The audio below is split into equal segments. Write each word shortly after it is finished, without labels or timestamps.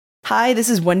Hi, this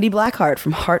is Wendy Blackheart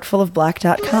from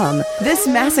heartfulofblack.com. This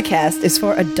Massacast is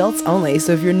for adults only,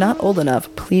 so if you're not old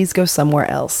enough, please go somewhere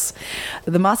else.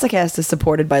 The Massacast is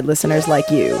supported by listeners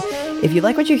like you. If you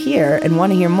like what you hear and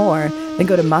want to hear more, then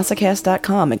go to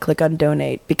massacast.com and click on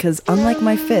donate, because unlike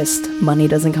my fist, money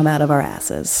doesn't come out of our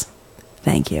asses.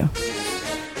 Thank you.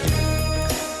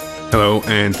 Hello,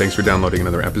 and thanks for downloading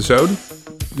another episode.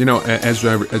 You know, as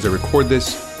I record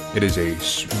this, it is a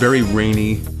very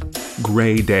rainy,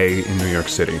 gray day in New York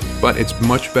City, but it's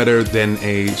much better than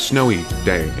a snowy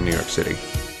day in New York City.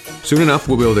 Soon enough,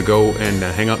 we'll be able to go and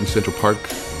hang out in Central Park,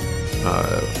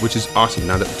 which is awesome.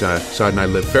 Now that Saad and I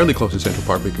live fairly close to Central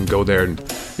Park, we can go there and,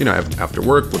 you know, after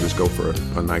work, we'll just go for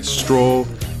a nice stroll.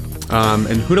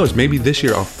 And who knows, maybe this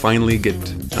year I'll finally get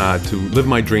to live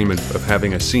my dream of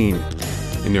having a scene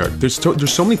in New York. There's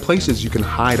so many places you can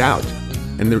hide out.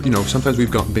 And there, you know, sometimes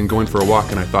we've been going for a walk,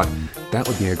 and I thought that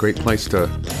would be a great place to,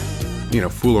 you know,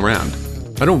 fool around.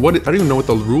 I don't even know what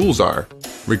the rules are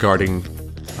regarding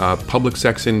public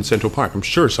sex in Central Park. I'm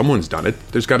sure someone's done it.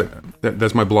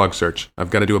 That's my blog search.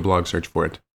 I've got to do a blog search for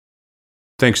it.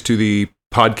 Thanks to the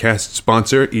podcast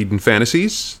sponsor, Eden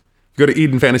Fantasies. Go to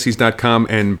EdenFantasies.com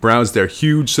and browse their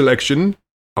huge selection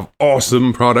of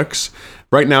awesome products.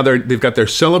 Right now, they've got their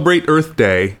Celebrate Earth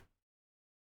Day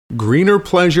Greener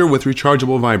Pleasure with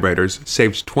rechargeable vibrators.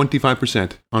 Saves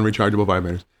 25% on rechargeable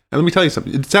vibrators. And let me tell you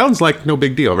something. It sounds like no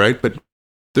big deal, right? But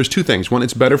there's two things. One,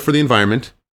 it's better for the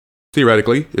environment,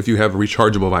 theoretically, if you have a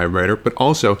rechargeable vibrator. But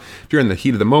also, if you're in the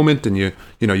heat of the moment and you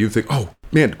think, oh,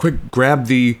 man, quick, grab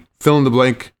the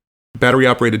fill-in-the-blank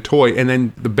battery-operated toy, and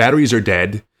then the batteries are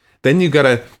dead. Then you got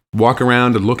to walk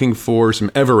around looking for some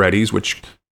Evereadys, which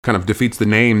kind of defeats the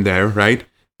name there, right?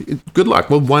 Good luck.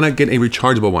 Well, why not get a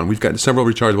rechargeable one? We've got several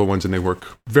rechargeable ones, and they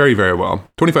work very, very well.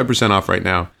 25% off right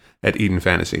now at Eden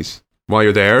Fantasies. While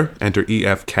you're there, enter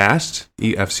EFCAST,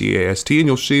 EFCAST, and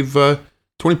you'll receive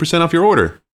 20% off your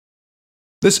order.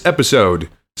 This episode,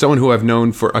 someone who I've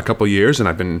known for a couple years, and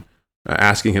I've been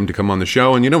asking him to come on the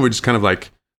show, and, you know, we're just kind of like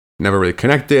never really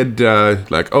connected,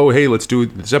 like, oh, hey, let's do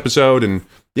this episode, and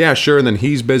yeah, sure, and then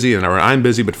he's busy, and I'm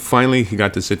busy, but finally he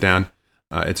got to sit down.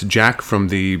 It's Jack from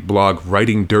the blog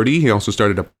Writing Dirty. He also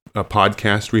started a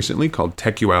podcast recently called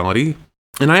Techuality.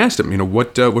 And I asked him, you know,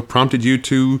 what prompted you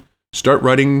to start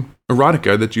writing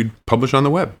erotica that you'd publish on the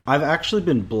web? I've actually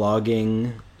been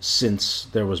blogging since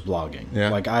there was blogging. Yeah.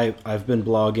 Like, I've been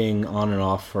blogging on and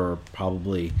off for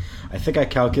probably, I think I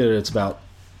calculated it's about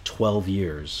 12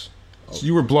 years. So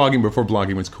you were blogging before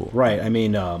blogging was cool. Right. I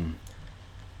mean,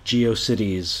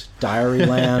 GeoCities,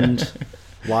 Diaryland,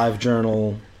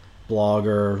 LiveJournal,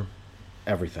 Blogger,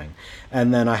 everything.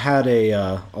 And then I had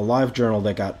a LiveJournal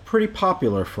that got pretty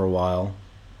popular for a while.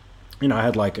 You know, I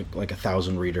had like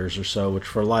 1,000 readers or so, which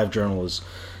for a LiveJournal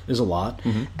is a lot.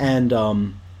 Mm-hmm. And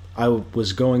I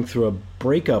was going through a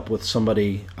breakup with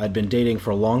somebody I'd been dating for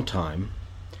a long time,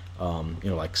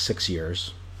 like 6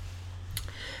 years.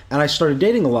 And I started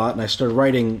dating a lot, and I started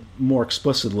writing more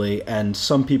explicitly, and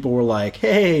some people were like,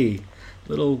 hey,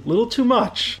 little too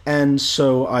much. And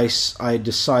so I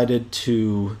decided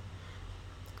to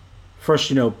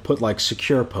first, put like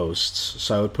secure posts.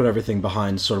 So I would put everything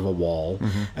behind sort of a wall.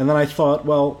 Mm-hmm. And then I thought,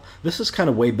 well, this is kind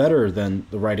of way better than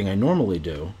the writing I normally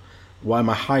do. Why am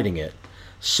I hiding it?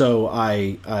 So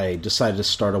I decided to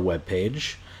start a web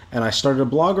page, and I started a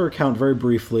Blogger account very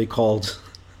briefly called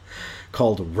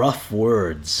Rough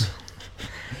Words.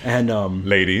 And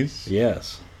ladies.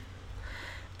 Yes.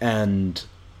 And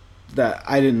that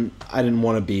I didn't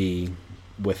want to be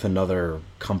with another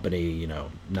company,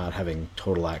 not having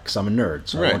total access. I'm a nerd,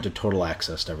 so right. I wanted total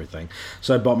access to everything.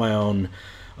 So I bought my own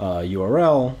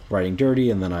URL, Writing Dirty,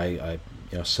 and then I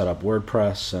set up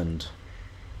WordPress, and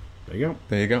there you go.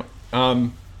 There you go.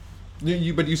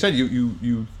 But you said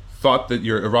you thought that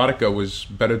your erotica was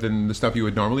better than the stuff you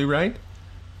would normally write?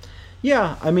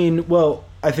 Yeah, I mean, well,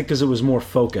 I think because it was more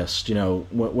focused.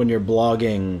 When you're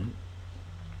blogging,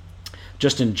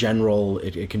 just in general,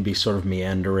 it can be sort of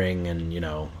meandering, and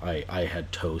I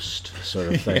had toast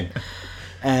sort of thing.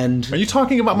 And are you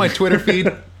talking about my Twitter feed?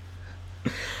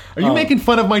 Are you making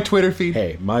fun of my Twitter feed?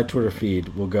 Hey, my Twitter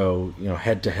feed will go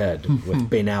head to head with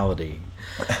banality.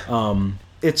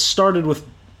 It started with,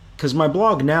 because my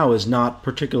blog now is not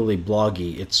particularly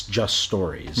bloggy, it's just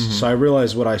stories. Mm-hmm. So I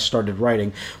realized what I started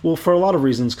writing, well, for a lot of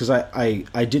reasons, because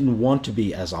I didn't want to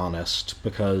be as honest,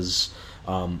 because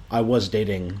I was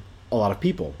dating a lot of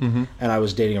people, mm-hmm. and I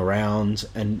was dating around,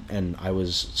 and I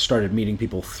started meeting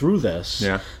people through this.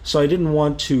 Yeah. So I didn't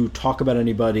want to talk about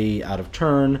anybody out of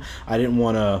turn. I didn't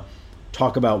want to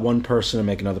talk about one person and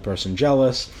make another person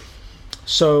jealous.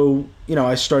 So,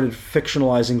 I started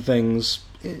fictionalizing things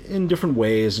in different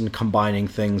ways and combining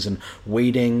things and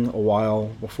waiting a while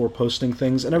before posting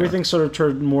things, and everything sort of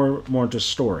turned more into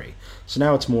story. So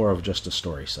now it's more of just a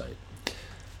story site.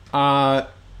 I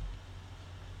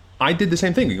did the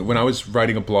same thing when I was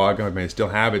writing a blog. I mean, I still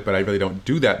have it, but I really don't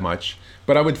do that much.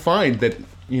 But I would find that,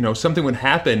 something would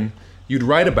happen, you'd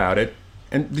write about it,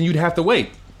 and then you'd have to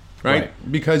wait, right?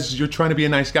 Because you're trying to be a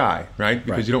nice guy, right?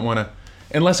 Because you don't want to,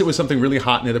 unless it was something really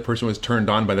hot and the other person was turned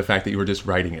on by the fact that you were just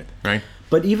writing it, right?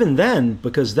 But even then,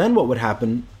 because then what would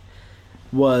happen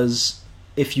was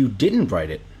if you didn't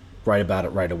write about it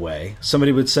right away,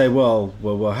 somebody would say, well,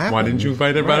 what happened? Why didn't you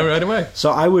write about it right away?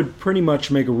 So I would pretty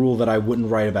much make a rule that I wouldn't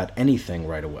write about anything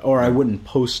right away, or I wouldn't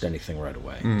post anything right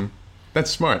away. Mm-hmm.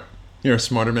 That's smart. You're a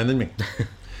smarter man than me.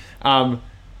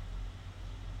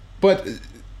 But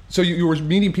so you were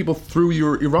meeting people through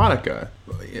your erotica.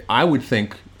 I would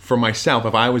think for myself,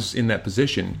 if I was in that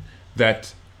position,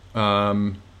 that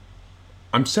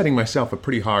I'm setting myself a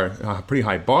pretty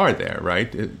high bar there,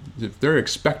 right? If they're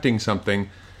expecting something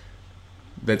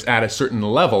that's at a certain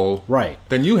level, right,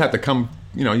 then you have to come.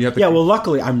 You have to. Yeah. Well,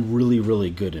 luckily, I'm really, really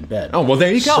good in bed. Oh well,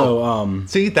 there you go. So,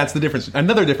 see, that's the difference.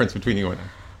 Another difference between you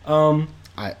and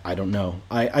I. I don't know.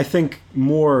 I think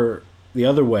more the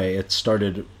other way. It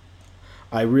started.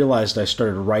 I realized I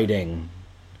started writing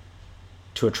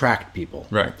to attract people,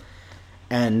 right?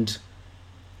 And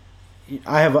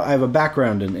I have a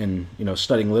background in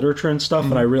studying literature and stuff,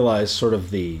 and I realized sort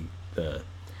of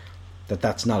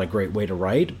that's not a great way to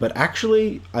write, but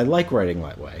actually I like writing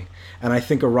that way, and I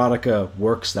think erotica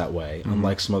works that way,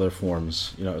 unlike some other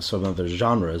forms, some other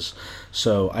genres.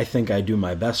 So I think I do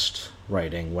my best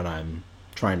writing when I'm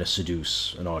trying to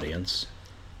seduce an audience.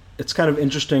 It's kind of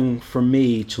interesting for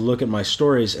me to look at my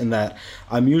stories in that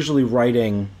I'm usually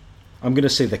writing, I'm going to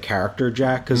say the character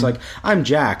Jack, because I'm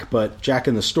Jack, but Jack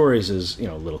in the stories is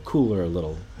a little cooler, a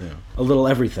little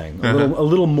everything, a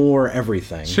little more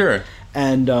everything. Sure.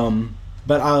 And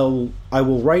but I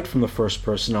will write from the first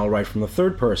person, I'll write from the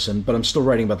third person, but I'm still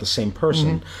writing about the same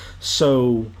person.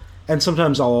 So, and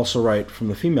sometimes I'll also write from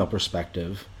the female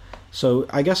perspective. So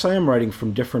I guess I am writing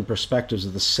from different perspectives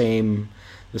of the same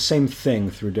thing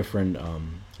through different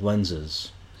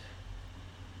lenses.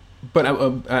 But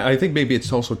I think maybe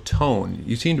it's also tone.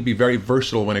 You seem to be very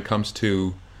versatile when it comes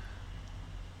to,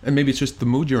 and maybe it's just the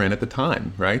mood you're in at the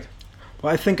time, right?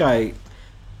 Well, I think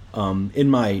in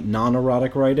my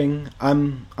non-erotic writing,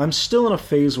 I'm still in a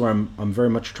phase where I'm very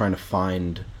much trying to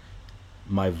find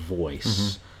my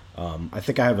voice. I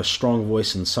think I have a strong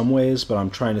voice in some ways, but I'm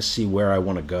trying to see where I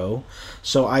want to go.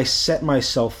 So I set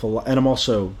myself and I'm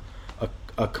also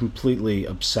a completely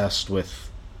obsessed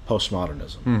with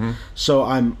postmodernism. So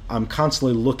I'm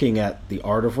constantly looking at the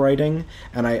art of writing,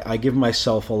 and I give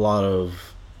myself a lot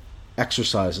of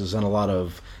exercises and a lot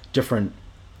of different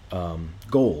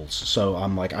goals. So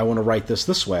I'm like, I want to write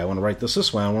this way, I want to write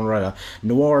this way, I want to write a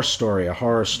noir story, a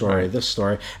horror story, this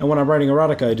story. And when I'm writing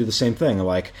erotica, I do the same thing. I'm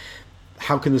like,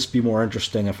 how can this be more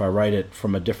interesting if I write it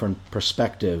from a different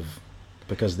perspective,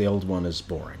 because the old one is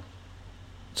boring.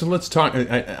 So let's talk.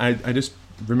 I just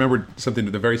remembered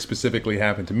something that very specifically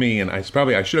happened to me, and I should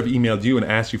have emailed you and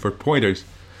asked you for pointers.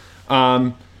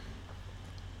 I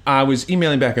was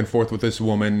emailing back and forth with this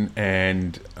woman,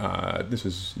 and this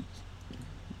was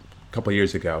a couple of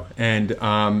years ago,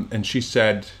 and she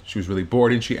said she was really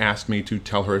bored, and she asked me to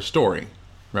tell her a story,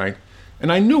 right?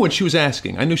 And I knew what she was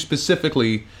asking. I knew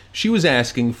specifically she was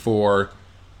asking for,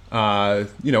 an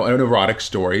erotic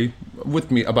story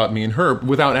about me and her,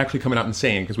 without actually coming out and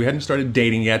saying, because we hadn't started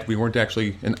dating yet. We weren't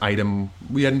actually an item.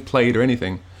 We hadn't played or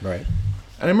anything. Right.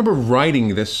 And I remember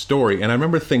writing this story, and I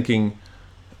remember thinking,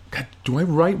 God, do I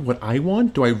write what I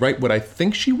want? Do I write what I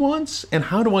think she wants? And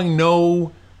how do I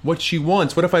know what she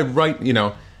wants? What if I write,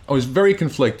 I was very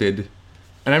conflicted.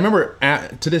 And I remember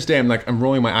to this day, I'm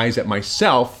rolling my eyes at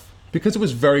myself, because it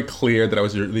was very clear that I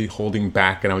was really holding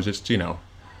back, and I was just, it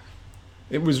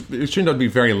turned out to be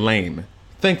very lame.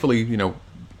 Thankfully,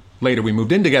 later we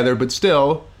moved in together, but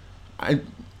still,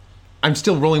 I'm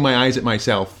still rolling my eyes at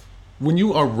myself. When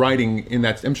you are writing in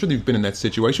that, I'm sure you've been in that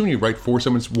situation, when you write for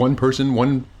someone, one person,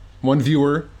 one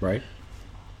viewer. Right.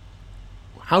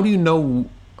 How do you know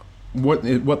what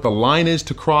the line is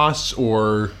to cross,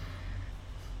 or...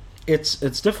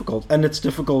 It's difficult, and it's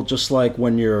difficult just like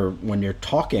when you're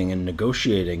talking and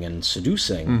negotiating and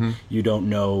seducing. You don't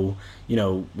know,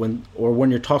 when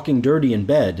you're talking dirty in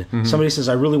bed. Somebody says,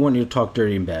 "I really want you to talk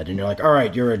dirty in bed," and you're like, "All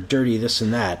right, you're a dirty this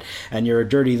and that, and you're a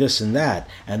dirty this and that,"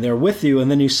 and they're with you,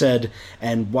 and then you said,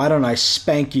 "And why don't I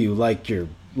spank you like your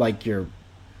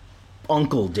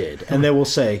uncle did?" And they will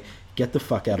say, "Get the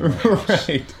fuck out of my house!"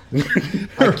 Right.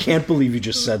 I can't believe you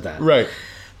just said that. Right.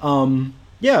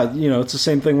 Yeah, it's the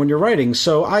same thing when you're writing.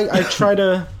 So I try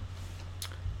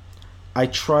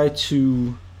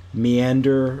to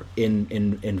meander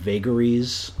in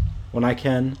vagaries when I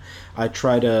can. I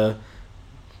try to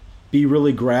be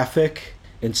really graphic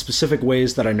in specific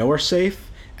ways that I know are safe,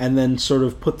 and then sort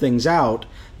of put things out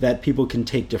that people can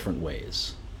take different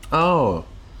ways. Oh.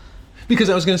 Because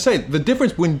I was going to say, the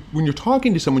difference when you're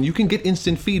talking to someone, you can get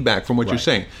instant feedback from what you're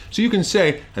saying. So you can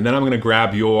say, and then I'm going to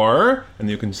grab and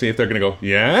you can see if they're going to go,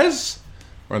 yes?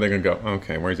 Or they're going to go,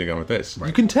 okay, where's he going with this? Right.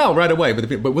 You can tell right away,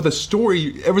 but with a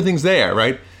story, everything's there,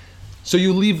 right? So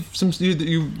you leave some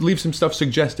stuff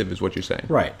suggestive, is what you're saying.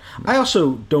 Right. I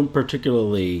also don't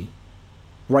particularly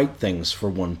write things for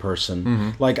one person.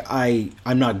 Mm-hmm. Like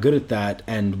I'm not good at that,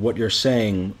 and what you're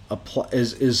saying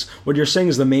is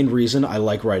the main reason I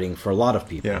like writing for a lot of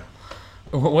people. Yeah.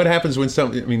 What happens when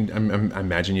I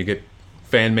imagine you get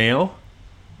fan mail,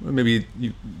 maybe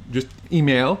you just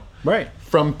email, right,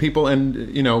 from people,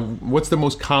 and what's the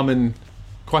most common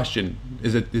question?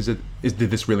 Is did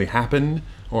this really happen,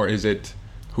 or is it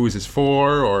who is this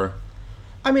for, or?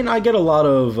 I mean, I get a lot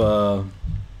of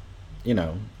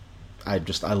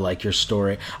I like your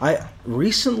story. I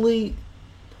recently,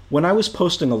 when I was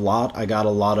posting a lot, I got a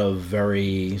lot of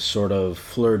very sort of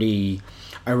flirty,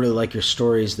 I really like your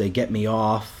stories, they get me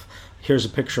off, here's a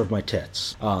picture of my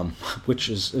tits, which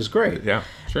is great. Yeah,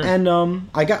 sure. And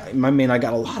I got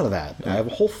a lot of that. Yeah. I have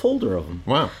a whole folder of them.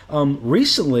 Wow.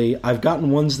 Recently, I've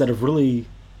gotten ones that have really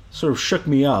sort of shook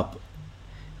me up,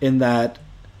 in that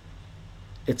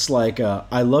it's like,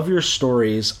 I love your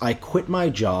stories, I quit my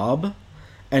job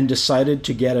and decided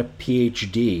to get a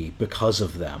PhD because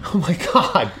of them. Oh my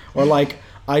God. Or like,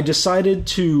 I decided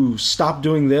to stop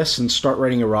doing this and start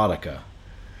writing erotica.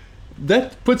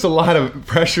 That puts a lot of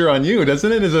pressure on you, doesn't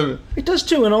it? It does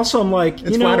too, and also I'm like...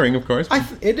 It's flattering, of course.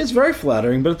 It is very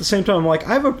flattering, but at the same time, I'm like,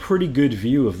 I have a pretty good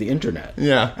view of the internet.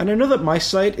 Yeah. And I know that my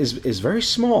site is very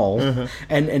small,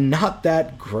 and not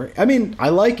that great. I mean, I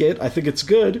like it. I think it's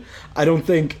good. I don't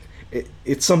think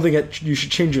it's something that you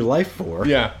should change your life for.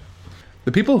 Yeah.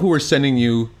 The people who are sending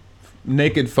you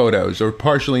naked photos or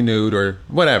partially nude or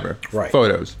whatever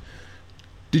photos,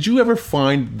 did you ever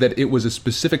find that it was a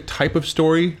specific type of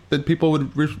story that people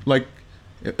would like?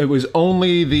 It was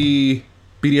only the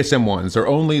BDSM ones or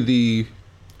only the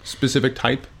specific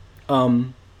type?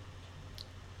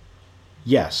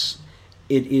 Yes.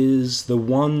 It is the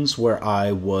ones where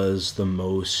I was the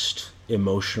most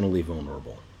emotionally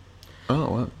vulnerable. Oh,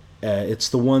 wow. It's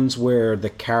the ones where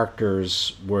the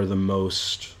characters were the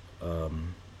most,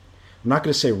 I'm not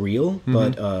going to say real,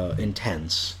 but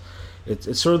intense.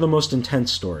 It's sort of the most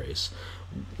intense stories.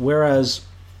 Whereas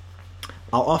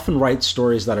I'll often write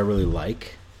stories that I really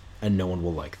like, and no one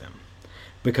will like them.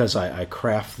 Because I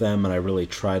craft them, and I really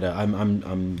try to...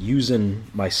 I'm using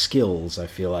my skills, I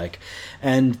feel like.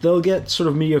 And they'll get sort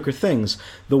of mediocre things.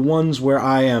 The ones where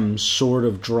I am sort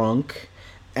of drunk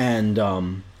and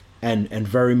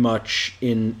very much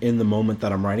in the moment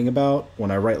that I'm writing about,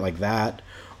 when I write like that,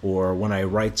 or when I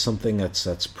write something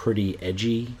that's pretty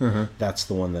edgy, that's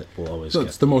the one that will always get. So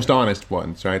it's the most honest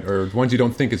ones, right? Or the ones you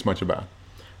don't think as much about.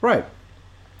 Right.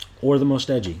 Or the most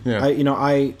edgy. Yeah.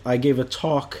 I gave a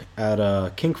talk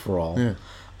at Kink for All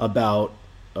about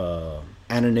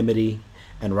anonymity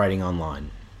and writing online.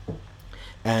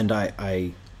 And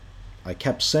I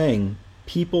kept saying,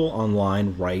 people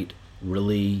online write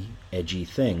really edgy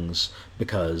things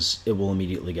because it will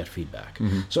immediately get feedback.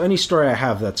 So any story I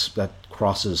have that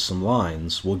crosses some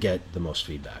lines will get the most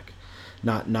feedback.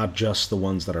 Not just the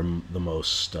ones that are the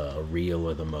most real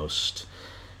or the most,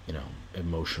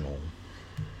 emotional.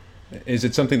 Is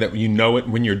it something that you know it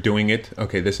when you're doing it?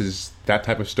 Okay, this is that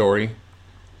type of story.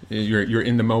 You're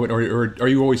in the moment, or are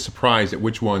you always surprised at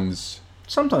which ones?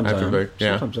 Sometimes I am.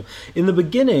 Yeah. Sometimes. In the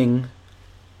beginning,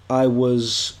 I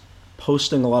was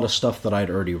posting a lot of stuff that I'd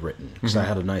already written because I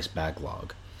had a nice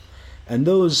backlog, and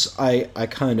those I'd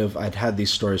had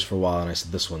these stories for a while, and I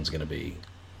said, this one's going to be,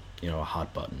 a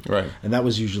hot button. Right. And that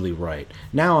was usually right.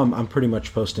 Now I'm pretty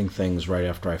much posting things right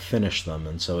after I finish them,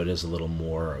 and so it is a little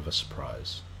more of a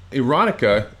surprise.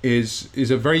 Erotica is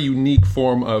a very unique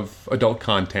form of adult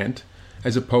content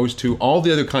as opposed to all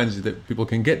the other kinds that people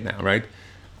can get now, right?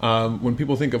 When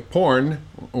people think of porn,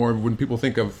 or when people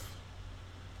think of,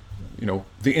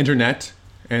 the internet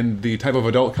and the type of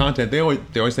adult content, they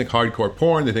always think hardcore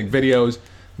porn, they think videos.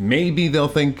 Maybe they'll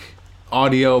think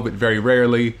audio, but very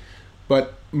rarely.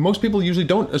 But most people usually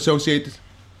don't associate,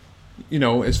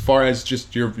 as far as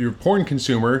just your porn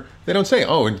consumer, they don't say,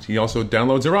 oh, and he also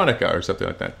downloads erotica or something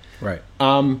like that. Right.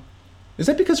 Is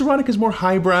that because erotica is more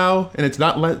highbrow and it's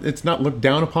not looked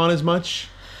down upon as much?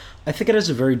 I think it has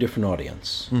a very different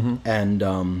audience, and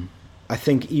I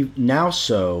think now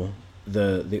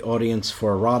the audience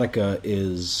for erotica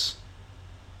is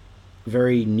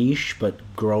very niche but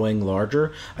growing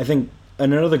larger. I think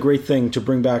another great thing to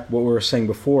bring back what we were saying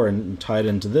before and tie it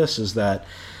into this is that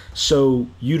so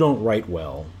you don't write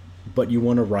well, but you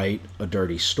want to write a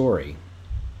dirty story.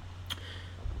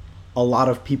 A lot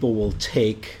of people will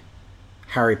take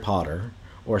Harry Potter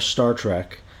or Star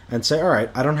Trek and say, all right,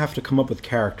 I don't have to come up with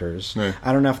characters. Right.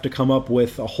 I don't have to come up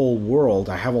with a whole world.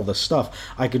 I have all this stuff.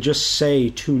 I could just say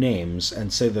two names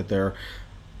and say that they're,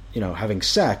 having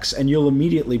sex, and you'll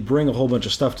immediately bring a whole bunch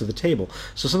of stuff to the table.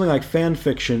 So something like fan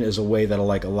fiction is a way that a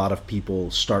lot of people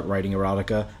start writing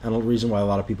erotica, and a reason why a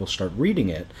lot of people start reading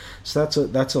it. So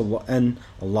and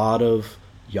a lot of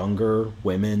younger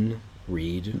women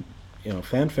read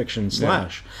fan fiction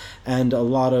 / and a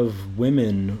lot of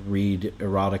women read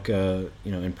erotica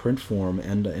in print form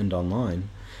and online.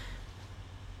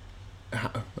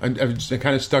 I'm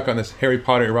kind of stuck on this Harry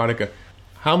Potter erotica.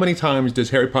 How many times does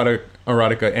Harry Potter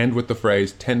erotica end with the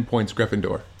phrase 10 points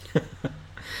Gryffindor?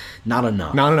 Not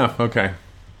enough. Not enough, okay.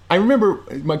 I remember,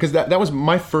 because that was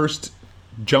my first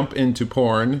jump into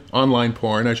porn, online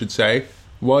porn I should say,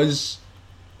 was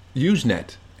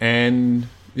Usenet. And,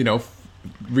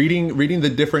 reading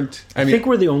the different... I think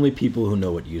we're the only people who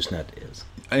know what Usenet is.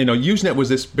 Usenet was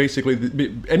this basically...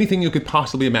 Anything you could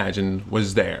possibly imagine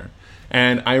was there.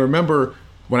 And I remember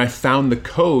when I found the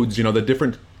codes,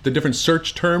 the different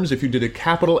search terms. If you did a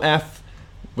capital F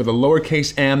with a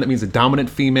lowercase m, that means a dominant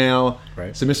female,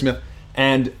 right. Submissive male.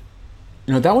 And,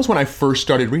 that was when I first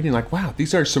started reading, like, wow,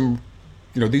 these are some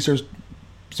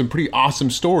pretty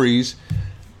awesome stories.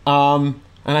 And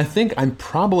I think I'm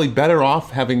probably better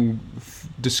off having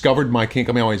discovered my kink.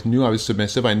 I mean, I always knew I was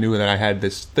submissive. I knew that I had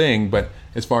this thing. But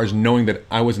as far as knowing that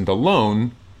I wasn't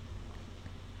alone,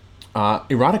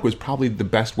 erotic was probably the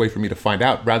best way for me to find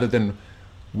out, rather than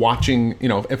watching,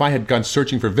 if I had gone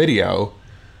searching for video,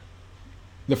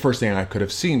 the first thing I could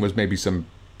have seen was maybe some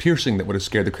piercing that would have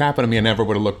scared the crap out of me and never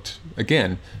would have looked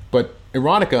again. But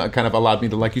erotica kind of allowed me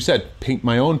to, like you said, paint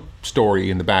my own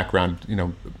story in the background,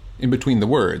 in between the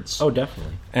words. Oh,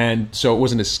 definitely. And so it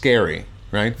wasn't as scary,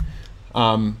 right?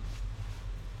 I'm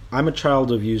a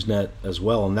child of Usenet as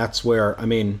well, and that's where,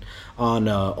 on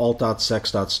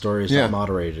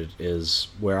alt.sex.stories.moderated is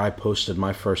where I posted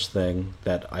my first thing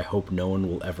that I hope no one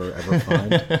will ever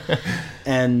find.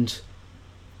 And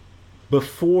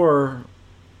before,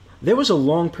 there was a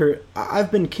long period,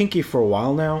 I've been kinky for a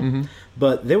while now,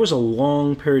 but there was a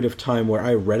long period of time where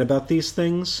I read about these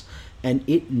things, and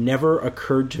it never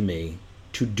occurred to me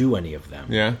to do any of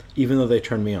them, even though they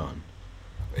turned me on.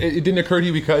 It didn't occur to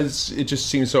you because it just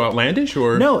seemed so outlandish,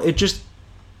 or? No,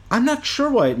 I'm not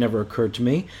sure why it never occurred to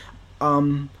me.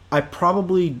 I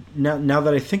probably, now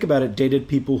that I think about it, dated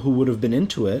people who would have been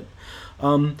into it.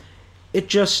 It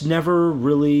just never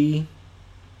really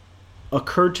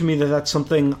occurred to me that that's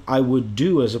something I would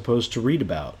do as opposed to read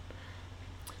about.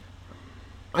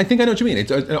 I think I know what you mean. It's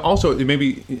also,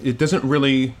 it doesn't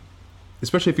really,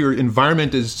 especially if your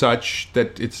environment is such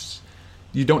that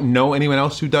you don't know anyone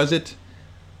else who does it,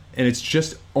 and it's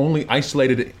just only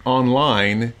isolated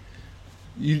online,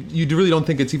 you really don't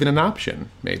think it's even an option,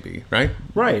 maybe, right?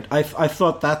 Right. I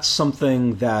thought that's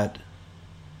something that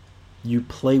you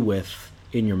play with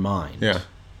in your mind. Yeah.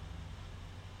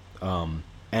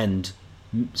 And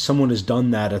someone has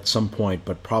done that at some point,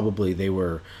 but probably they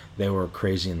were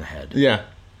crazy in the head. Yeah.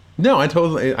 No, I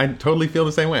totally feel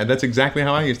the same way. That's exactly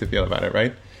how I used to feel about it,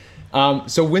 right?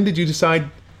 So when did you decide,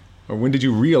 or when did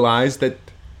you realize that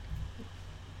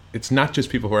it's not just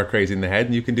people who are crazy in the head,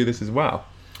 and you can do this as well?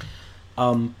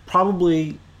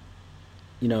 Probably,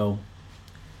 in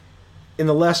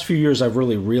the last few years, I've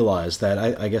really realized that,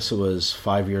 I guess it was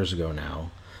 5 years ago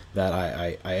now, that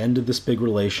I ended this big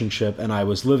relationship, and I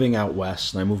was living out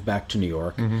west, and I moved back to New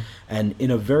York, and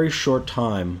in a very short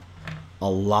time, a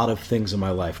lot of things in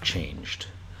my life changed.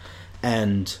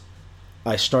 And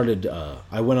I started,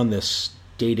 I went on this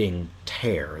dating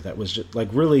tear that was just,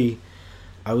 really,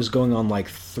 I was going on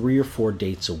 3 or 4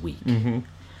 dates a week.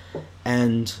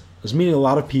 And I was meeting a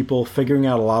lot of people, figuring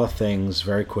out a lot of things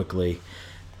very quickly.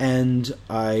 And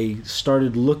I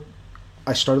started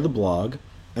the blog,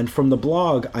 and from the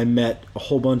blog I met a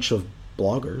whole bunch of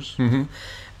bloggers,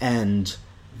 and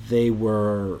they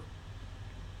were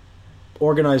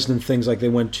organized in things like they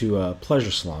went to a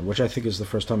pleasure salon, which I think is the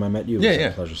first time I met you. Was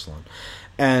at a pleasure salon.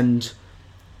 And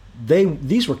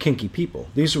these were kinky people.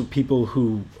 These were people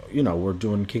who, were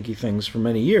doing kinky things for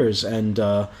many years, and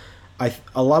a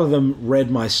lot of them read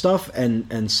my stuff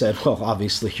and said, well,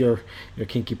 obviously you're a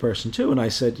kinky person too. And I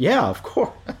said, yeah, of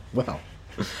course. Well,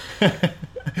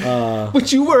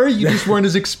 But you were. You just weren't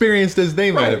as experienced as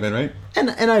they might have been, right? And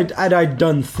I'd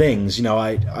done things, you know.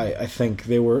 I think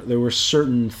there were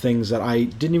certain things that I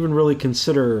didn't even really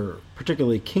consider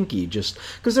particularly kinky, just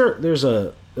because there's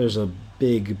a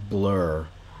big blur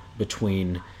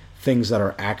between things that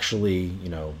are actually, you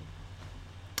know,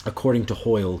 according to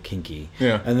Hoyle, kinky,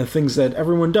 and the things that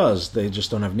everyone does. They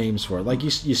just don't have names for it. Like you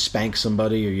spank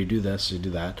somebody, or you do this, you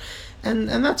do that, and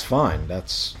that's fine.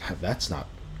 That's not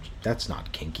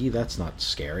kinky. That's not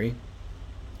scary.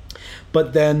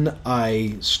 But then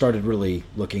I started really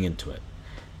looking into it,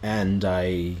 and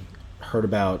I heard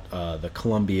about the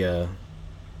Columbia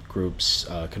group's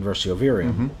Conversio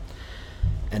Virium,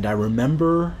 and I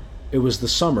remember it was the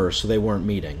summer, so they weren't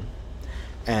meeting,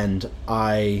 and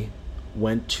I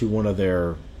went to one of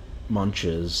their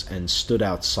munches and stood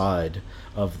outside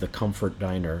of the Comfort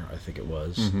Diner, I think it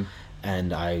was,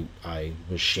 and I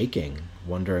was shaking,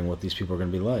 wondering what these people were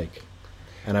going to be like.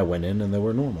 And I went in, and they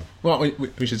were normal. Well,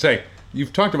 we should say,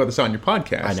 you've talked about this on your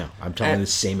podcast. I know. I'm telling the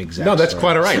same exact No, that's story.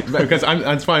 quite all right. Because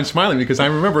I'm smiling, because I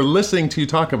remember listening to you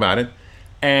talk about it,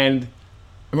 and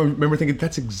I remember thinking,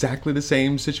 that's exactly the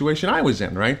same situation I was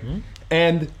in, right? Mm-hmm.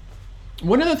 And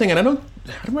one other thing, and I don't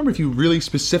remember if you really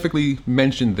specifically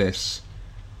mentioned this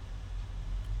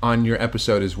on your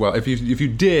episode as well. If you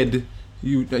did,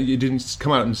 you didn't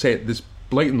come out and say it this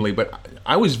blatantly, but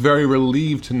I was very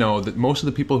relieved to know that most of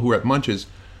the people who were at Munches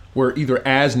were either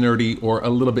as nerdy or a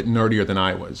little bit nerdier than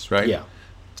I was, right? Yeah.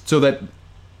 So that,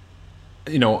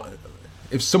 you know,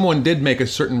 if someone did make a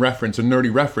certain reference, a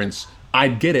nerdy reference,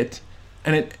 I'd get it.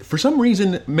 And it, for some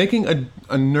reason, making a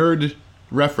nerd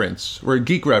reference or a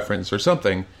geek reference or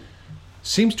something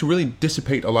seems to really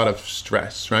dissipate a lot of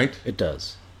stress, right? It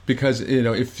does. Because, you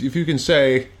know, if you can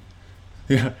say,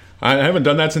 yeah, I haven't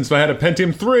done that since I had a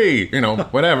Pentium 3, you know,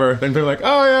 whatever, then people are like,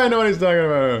 oh yeah, I know what he's talking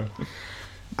about.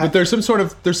 But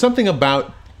there's something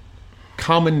about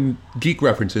common geek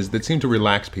references that seem to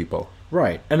relax people.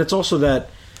 Right. And it's also that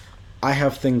I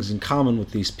have things in common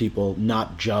with these people,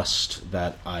 not just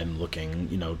that I'm looking,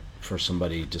 you know, for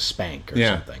somebody to spank or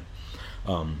something.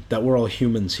 That we're all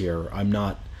humans here. I'm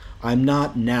not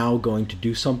now going to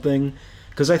do something,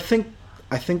 because I think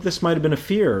this might have been a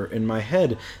fear in my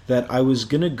head that I was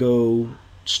going to go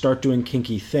start doing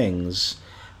kinky things,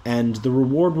 and the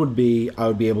reward would be I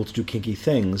would be able to do kinky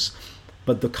things,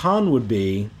 but the con would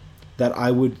be that I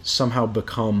would somehow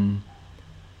become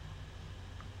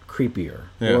creepier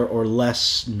or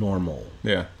less normal.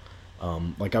 Yeah.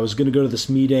 Like I was going to go to this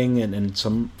meeting and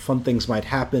some fun things might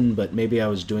happen, but maybe I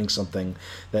was doing something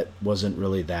that wasn't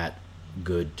really that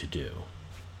good to do.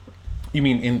 You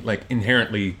mean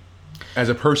inherently as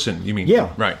a person, you mean?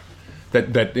 Yeah. Right.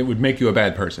 That it would make you a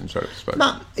bad person, sort of. But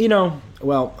not, you know,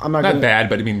 well, I'm not Not bad,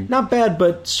 but I mean... Not bad,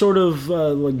 but sort of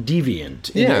like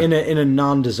deviant in a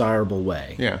non-desirable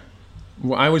way. Yeah.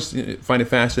 Well, I always find it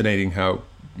fascinating how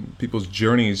people's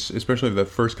journeys, especially the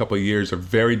first couple of years, are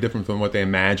very different from what they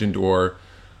imagined, or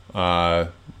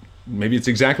maybe it's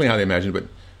exactly how they imagined, but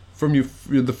from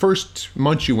the first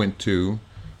month you went to,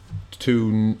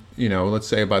 you know, let's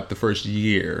say about the first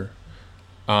year,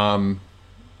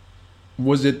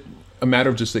 was it a matter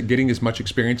of just like getting as much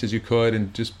experience as you could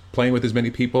and just playing with as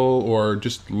many people, or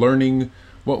just learning?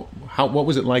 What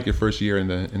was it like your first year in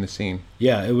the scene?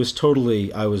 Yeah, it was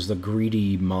totally. I was the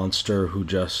greedy monster who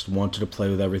just wanted to play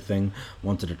with everything,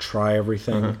 wanted to try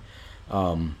everything.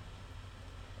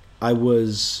 I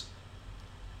was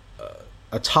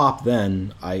a top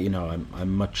then.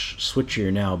 I'm much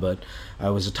switchier now, but I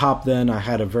was a top then. I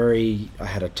had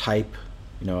a type.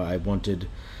 You know,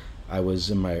 I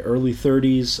was in my early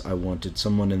 30s. I wanted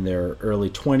someone in their early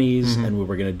 20s, and we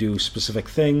were going to do specific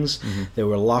things. There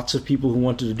were lots of people who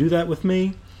wanted to do that with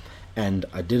me, and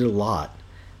I did a lot.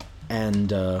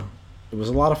 And it was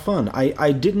a lot of fun.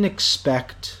 I didn't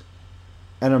expect,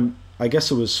 and I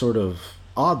guess it was sort of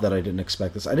odd that I didn't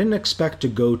expect this. I didn't expect to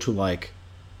go to, like,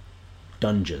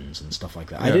 dungeons and stuff like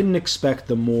that. Yeah. I didn't expect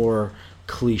the more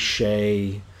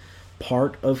cliche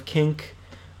part of kink.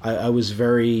 I was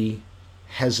very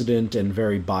hesitant and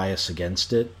very biased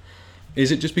against it.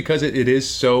 Is it just because it is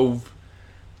so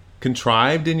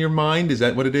contrived in your mind? Is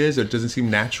that what it is? Or it doesn't seem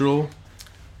natural?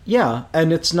 Yeah,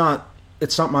 and it's not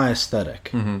my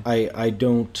aesthetic. I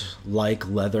don't like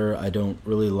leather. I don't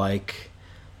really like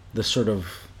the sort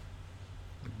of...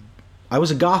 I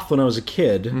was a goth when I was a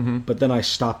kid, but then I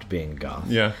stopped being a goth.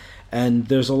 Yeah. And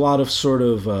there's a lot of sort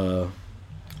of...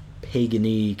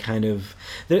 pagan-y kind of...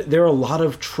 There are a lot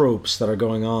of tropes that are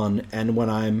going on, and when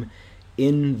I'm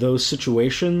in those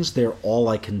situations, they're all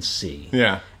I can see.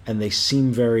 Yeah. And they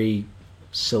seem very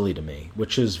silly to me,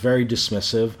 which is very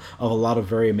dismissive of a lot of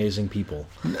very amazing people.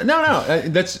 No,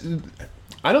 that's.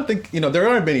 I don't think there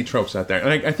aren't many tropes out there,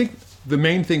 and I think the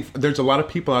main thing, there's a lot of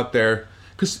people out there,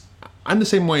 because I'm the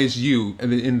same way as you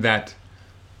in that.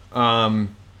 I've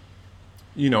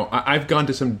gone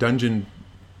to some dungeon,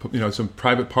 some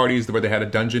private parties where they had a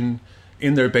dungeon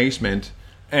in their basement,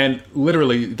 and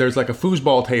literally there's like a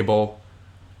foosball table,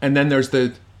 and then there's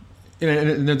and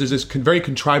then there's this very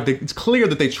contrived. It's clear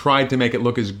that they tried to make it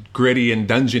look as gritty and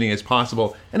dungeony as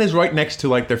possible, and is right next to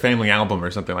like their family album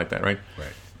or something like that, right?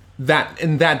 Right.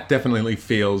 That definitely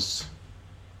feels,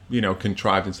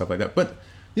 contrived and stuff like that. But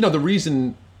the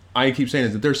reason I keep saying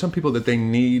is that there are some people that they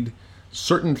need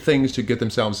certain things to get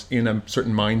themselves in a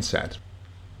certain mindset.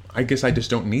 I guess I just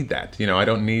don't need that. I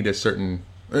don't need a certain,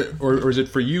 or is it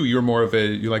for you? You're more of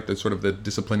you like the sort of the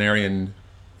disciplinarian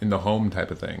in the home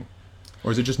type of thing,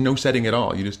 or is it just no setting at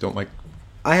all? You just don't like.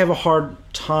 I have a hard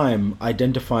time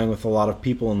identifying with a lot of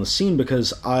people in the scene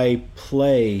because I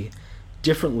play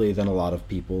differently than a lot of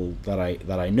people that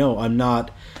I know. I'm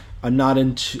not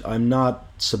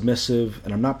submissive,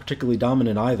 and I'm not particularly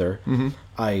dominant either. Mm-hmm.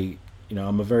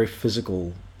 I'm a very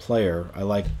physical player. I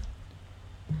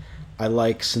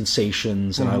like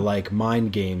sensations, and I like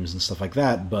mind games and stuff like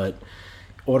that, but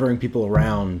ordering people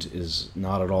around is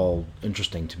not at all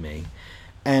interesting to me.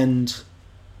 And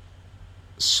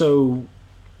so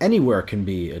anywhere can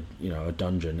be a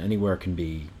dungeon, anywhere can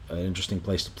be an interesting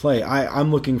place to play.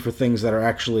 I'm looking for things that are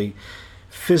actually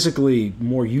physically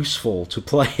more useful to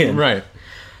play in. Right.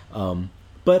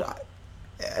 But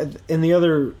on the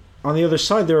other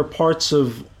side, there are parts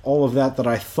of all of that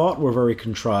I thought were very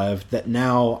contrived that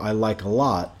now I like a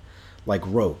lot, like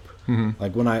rope. Mm-hmm.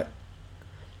 Like when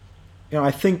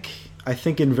I think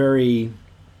in very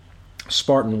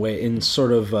Spartan way, in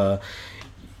sort of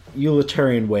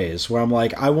utilitarian ways, where I'm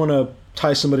like, I want to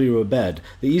tie somebody to a bed.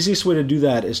 The easiest way to do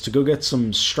that is to go get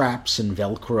some straps and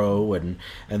Velcro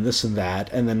and this and that,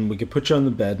 and then we could put you on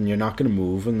the bed and you're not going to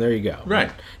move, and there you go.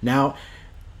 Right. Now,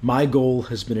 my goal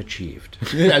has been achieved.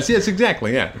 Yes,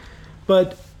 exactly, yeah.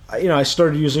 But, I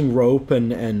started using rope,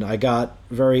 and I got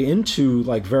very into,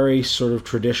 like, very sort of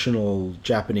traditional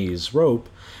Japanese rope,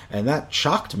 and that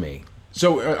shocked me.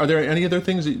 So are there any other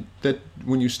things that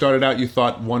when you started out you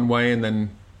thought one way and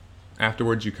then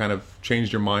afterwards you kind of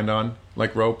changed your mind on,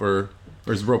 like rope, or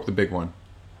is rope the big one?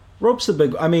 Rope's the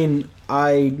big. I mean,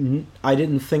 I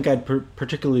didn't think I'd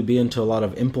particularly be into a lot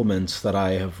of implements that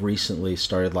I have recently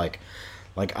started. Like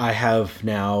I have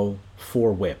now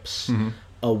 4 whips. Mm-hmm.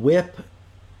 A whip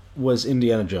was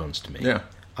Indiana Jones to me. Yeah.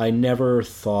 I never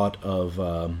thought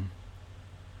of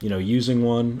using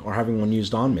one or having one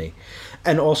used on me,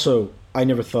 and also I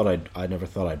never thought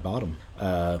I'd bottom.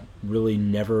 Really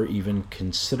never even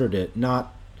considered it.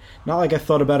 Not like I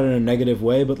thought about it in a negative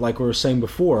way, but like we were saying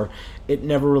before, it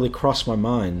never really crossed my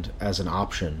mind as an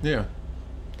option. Yeah.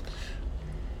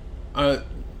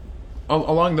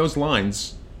 Along those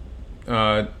lines,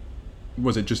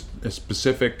 was it just a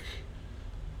specific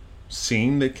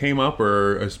scene that came up,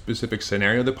 or a specific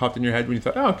scenario that popped in your head when you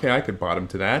thought, oh, okay, I could bottom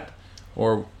to that?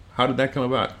 Or how did that come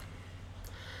about?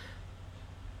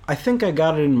 I think I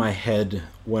got it in my head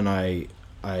when I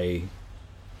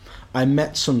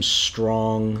met some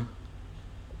strong,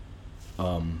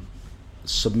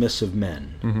 submissive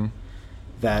men mm-hmm.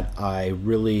 that I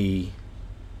really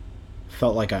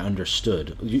felt like I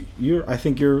understood. I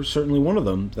think you're certainly one of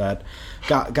them that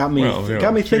got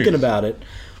me thinking about it.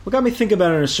 Well, got me thinking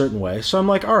about it in a certain way. So I'm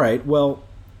like, all right, well,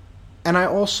 and I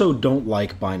also don't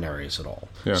like binaries at all.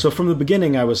 Yeah. So from the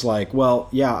beginning, I was like, well,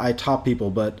 yeah, I top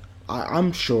people, but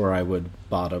I'm sure I would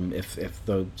bottom if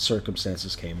the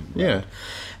circumstances came around. Yeah.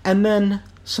 And then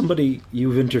somebody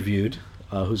you've interviewed,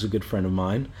 who's a good friend of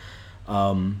mine,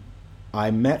 I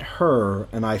met her,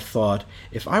 and I thought,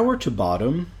 if I were to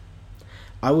bottom,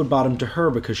 I would bottom to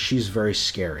her because she's very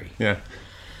scary. Yeah.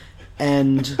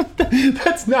 And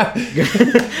that's not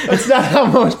how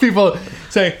most people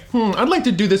say, I'd like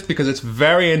to do this because it's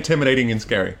very intimidating and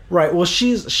scary. Right. Well,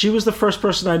 she was the first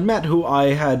person I'd met who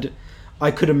I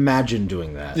could imagine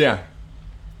doing that. Yeah.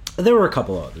 There were a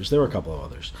couple of others.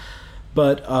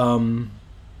 But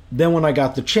then when I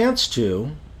got the chance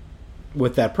to,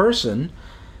 with that person,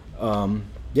 I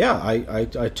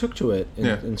took to it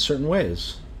in certain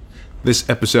ways. This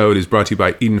episode is brought to you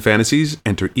by Eden Fantasies.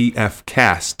 Enter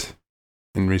EFCast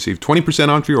and receive 20%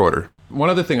 off your order. One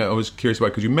other thing I was curious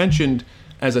about, because you mentioned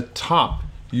as a top,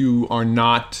 you're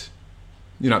not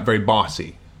very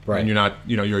bossy. Right. And you're not,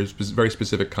 you're a very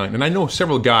specific kind. And I know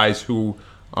several guys who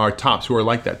are tops who are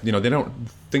like that. They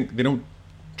don't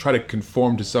try to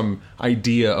conform to some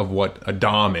idea of what a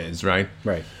dom is, right?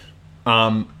 Right.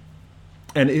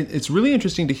 And it's really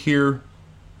interesting to hear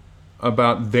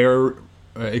about their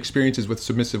experiences with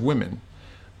submissive women,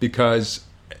 because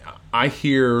I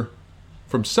hear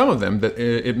from some of them that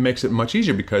it makes it much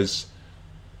easier, because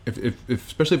if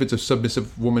especially if it's a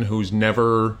submissive woman who's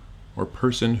never, or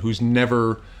person who's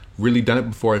never really done it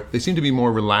before, they seem to be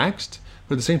more relaxed.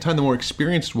 But at the same time, the more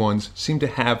experienced ones seem to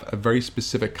have a very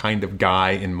specific kind of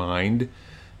guy in mind,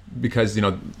 because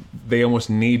they almost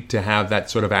need to have that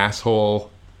sort of asshole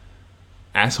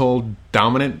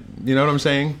dominant. You know what I'm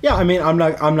saying? Yeah, I mean, I'm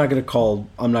not gonna call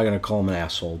him an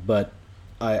asshole, but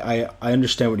I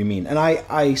understand what you mean, and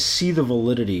I see the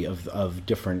validity of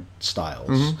different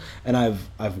styles, and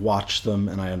I've watched them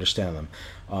and I understand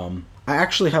them. I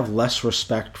actually have less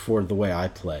respect for the way I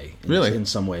play, in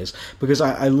some ways, because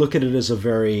I look at it as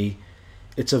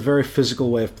it's a very physical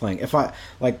way of playing. If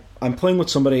I'm playing with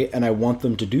somebody and I want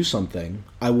them to do something,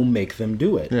 I will make them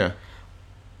do it. Yeah.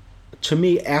 To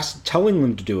me, telling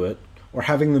them to do it or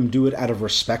having them do it out of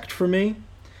respect for me,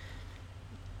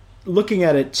 looking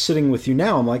at it sitting with you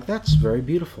now, I'm like, that's very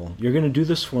beautiful. You're going to do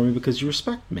this for me because you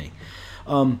respect me.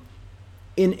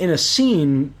 In a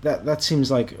scene, that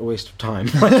seems like a waste of time.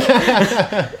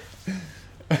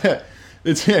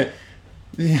 It's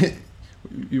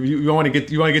you want to get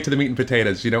to the meat and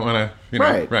potatoes. You don't want to,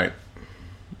 right.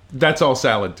 That's all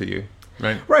salad to you,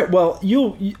 right? Right. Well,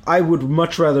 I would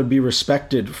much rather be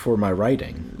respected for my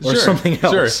writing or something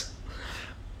else. Sure.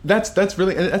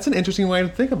 That's an interesting way to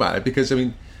think about it, because I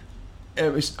mean,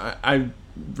 I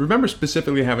remember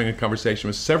specifically having a conversation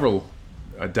with several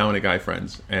dominant guy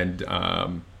friends, and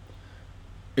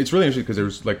it's really interesting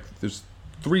because there's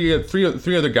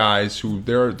three other guys who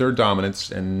they're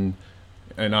dominants, and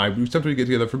we sometimes get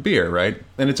together for beer, right?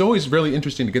 And it's always really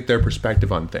interesting to get their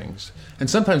perspective on things. And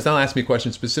sometimes they'll ask me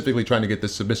questions specifically trying to get the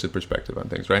submissive perspective on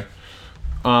things, right?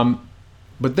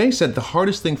 But they said the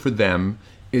hardest thing for them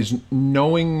is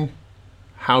knowing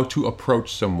how to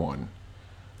approach someone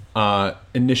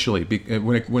initially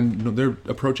when they're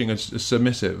approaching a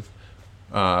submissive.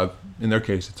 In their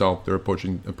case, they're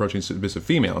approaching submissive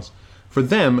females. For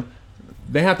them,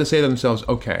 they have to say to themselves,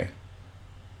 okay.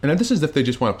 And this is if they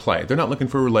just want to play. They're not looking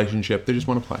for a relationship. They just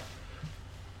want to play.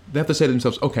 They have to say to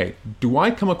themselves, okay, do I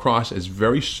come across as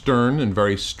very stern and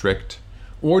very strict?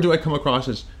 Or do I come across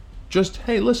as just,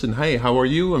 hey, listen, hey, how are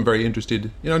you? I'm very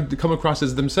interested. To come across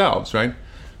as themselves, right?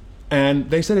 And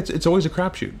they said it's always a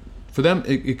crapshoot. For them,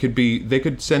 it could be, they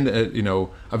could send a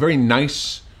very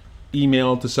nice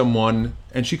email to someone,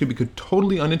 and she could be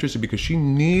totally uninterested because she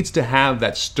needs to have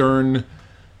that stern,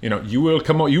 you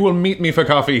will meet me for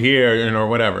coffee here, or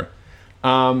whatever.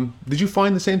 Did you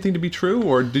find the same thing to be true,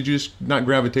 or did you just not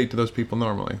gravitate to those people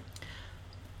normally?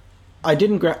 I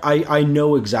didn't. I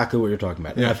know exactly what you're talking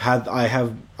about. Yeah. I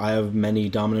have many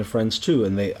dominant friends too,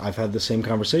 and I've had the same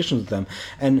conversations with them,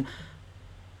 and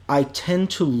I tend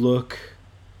to look.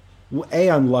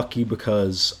 I'm lucky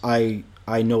because I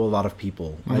know a lot of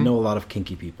people. I know a lot of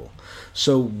kinky people.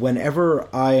 So whenever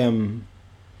I am,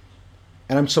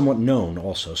 and I'm somewhat known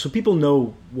also, so people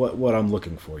know what I'm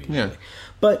looking for usually. Yeah.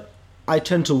 But I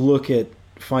tend to look at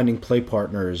finding play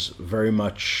partners very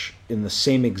much in the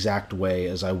same exact way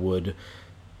as I would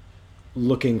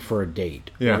looking for a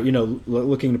date. Yeah. Or,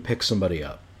 looking to pick somebody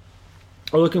up.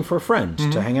 Or looking for a friend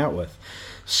to hang out with.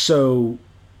 So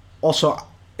also,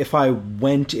 if I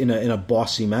went in a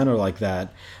bossy manner like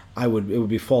that, it would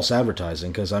be false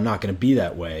advertising, because I'm not going to be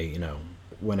that way,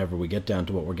 whenever we get down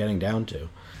to what we're getting down to.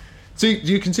 So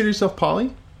do you consider yourself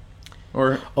poly?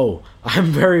 Or I'm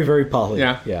very, very poly.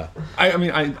 Yeah.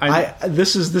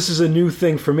 This is a new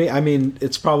thing for me. I mean,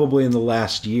 it's probably in the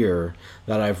last year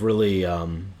that I've really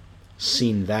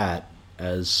seen that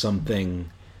as something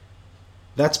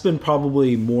that's been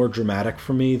probably more dramatic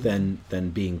for me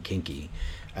than being kinky,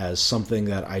 as something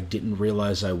that I didn't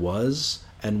realize I was,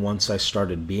 and once I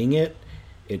started being it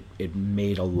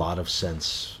made a lot of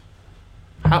sense.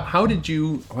 How did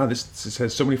you... Wow, this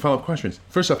has so many follow-up questions.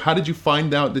 First off, how did you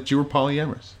find out that you were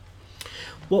polyamorous?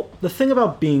 Well, the thing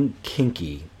about being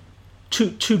kinky, two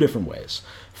different ways.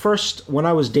 First, when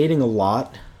I was dating a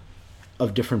lot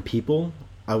of different people,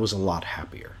 I was a lot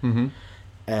happier. Mm-hmm.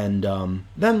 And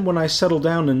then when I settled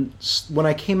down and when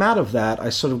I came out of that, I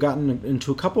sort of gotten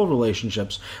into a couple of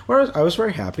relationships where I was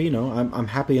very happy. I'm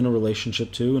happy in a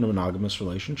relationship too, in a monogamous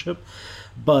relationship.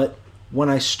 But when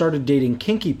I started dating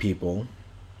kinky people,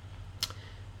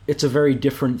 it's a very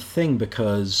different thing,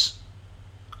 because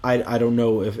I don't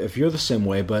know if you're the same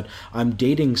way, but I'm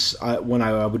dating when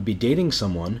I would be dating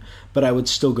someone, but I would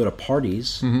still go to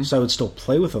parties, so I would still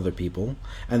play with other people,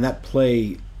 and that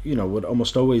play, would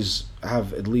almost always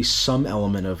have at least some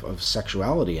element of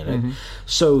sexuality in it.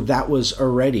 So that was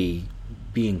already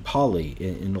being poly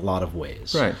in a lot of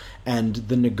ways. Right. And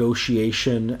the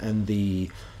negotiation and the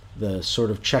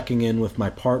sort of checking in with my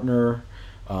partner.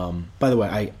 By the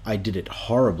way, I did it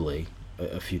horribly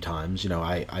a few times.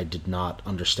 I did not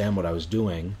understand what I was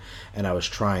doing, and I was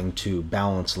trying to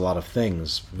balance a lot of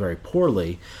things very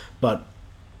poorly. But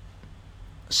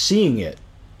seeing it,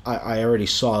 I already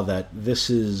saw that this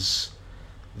is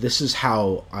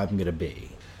how I'm going to be.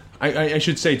 I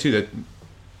should say, too, that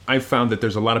I've found that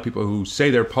there's a lot of people who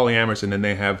say they're polyamorous, and then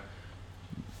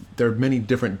there are many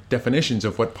different definitions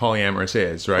of what polyamorous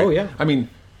is, right? Oh, yeah. I mean,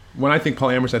 when I think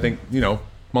polyamorous, I think,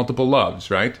 multiple loves,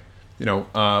 right?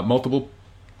 Multiple,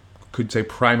 could say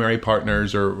primary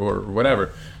partners or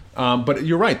whatever. But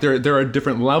you're right, there are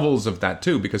different levels of that,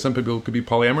 too, because some people could be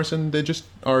polyamorous and they just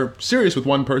are serious with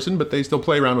one person, but they still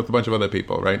play around with a bunch of other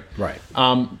people, right? Right.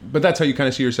 But that's how you kind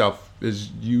of see yourself, is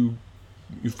you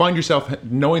find yourself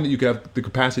knowing that you could have the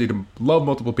capacity to love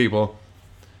multiple people,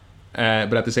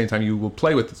 but at the same time you will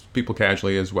play with people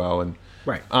casually as well. And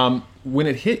right. When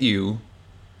it hit you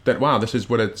that, wow, this is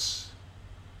what it's,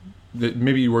 that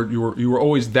maybe you were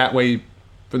always that way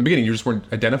from the beginning, you just weren't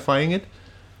identifying it?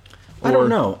 Or... I don't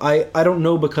know. I don't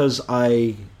know, because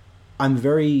I'm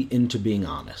very into being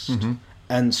honest. Mm-hmm.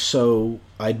 And so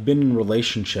I'd been in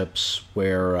relationships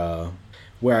where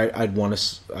I'd want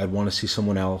to see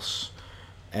someone else,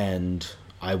 and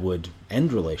I would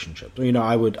end relationships.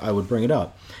 I would bring it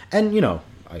up, and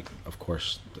of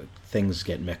course things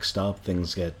get mixed up,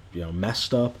 things get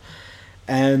messed up,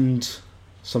 and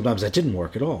sometimes that didn't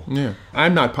work at all. Yeah, I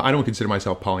don't consider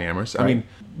myself polyamorous. Right. I mean,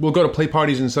 we'll go to play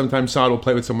parties, and sometimes Saad will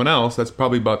play with someone else. That's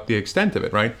probably about the extent of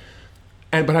it, right?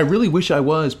 But I really wish I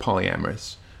was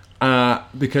polyamorous,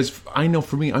 because I know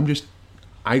for me,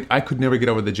 I could never get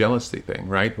over the jealousy thing,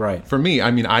 right? Right. For me,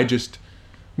 I mean,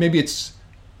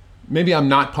 maybe I'm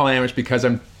not polyamorous because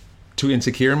I'm too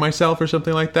insecure in myself or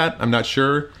something like that. I'm not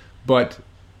sure, but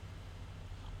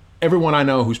everyone I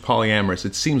know who's polyamorous,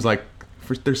 it seems like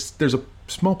there's a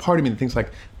small part of me that thinks like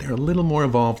they're a little more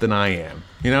evolved than I am.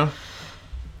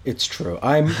 It's true.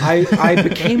 I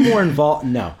became more involved.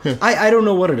 No, I don't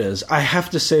know what it is. I have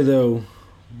to say though,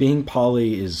 being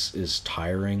poly is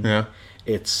tiring. Yeah.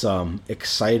 It's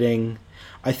exciting.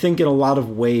 I think in a lot of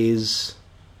ways,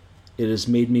 it has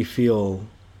made me feel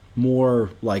more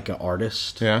like an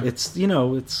artist. Yeah. It's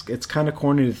it's kind of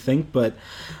corny to think, but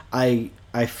I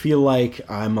feel like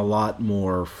I'm a lot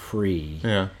more free.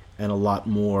 Yeah. And a lot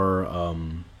more.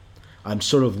 I'm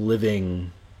sort of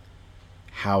living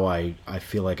how I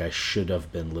feel like I should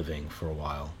have been living for a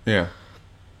while. Yeah.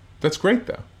 That's great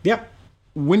though. Yeah.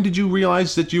 When did you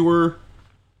realize that you were?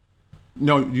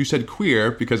 No, you said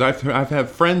queer, because I've had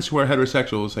friends who are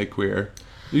heterosexual who say queer.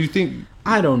 Do you think?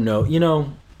 I don't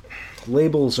know.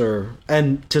 Labels are,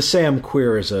 and to say I'm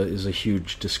queer is a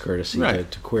huge discourtesy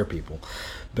right. to queer people,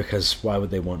 because why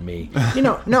would they want me?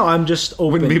 No, I'm just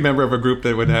open. Wouldn't be a member of a group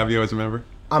that would have you as a member.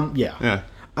 Yeah. Yeah.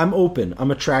 I'm open.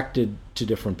 I'm attracted to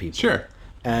different people. Sure.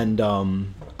 And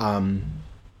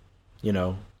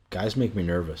guys make me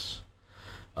nervous.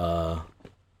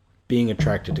 Being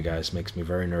attracted to guys makes me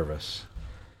very nervous.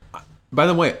 By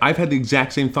the way, I've had the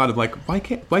exact same thought of like, why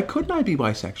couldn't I be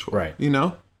bisexual? Right.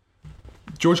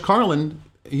 George Carlin,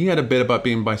 he had a bit about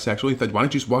being bisexual. He thought, why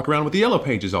don't you just walk around with the Yellow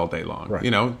Pages all day long? Right.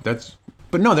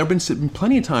 But no, there have been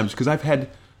plenty of times, because I've had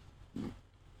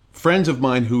friends of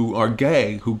mine who are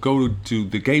gay, who go to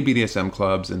the gay BDSM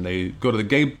clubs, and they go to the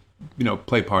gay,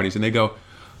 play parties, and they go,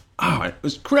 oh, it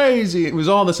was crazy. It was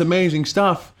all this amazing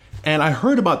stuff. And I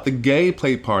heard about the gay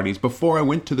play parties before I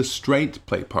went to the straight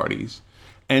play parties.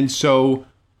 And so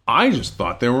I just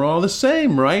thought they were all the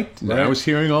same, right? And I was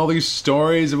hearing all these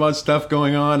stories about stuff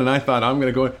going on, and I thought, I'm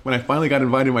going to go. When I finally got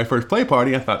invited to my first play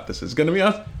party, I thought, this is going to be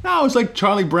awesome. No, it was like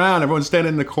Charlie Brown. Everyone's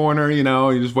standing in the corner,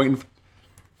 you're just waiting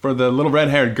for the little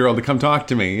red-haired girl to come talk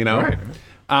to me, Right.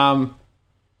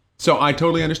 So I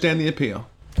totally understand the appeal.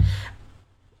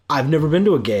 I've never been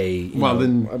to a gay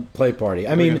play party.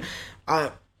 I mean,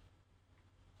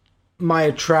 my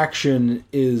attraction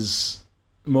is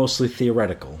mostly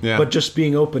theoretical, but just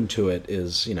being open to it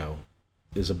is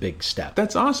a big step.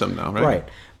 That's awesome, though, right? Right.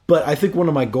 But I think one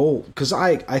of my goals, because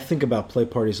I think about play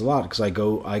parties a lot, because I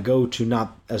go to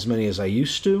not as many as I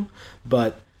used to,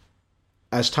 but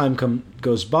as time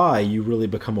goes by, you really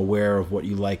become aware of what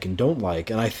you like and don't like.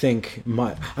 And I think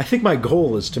my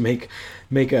goal is to make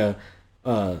a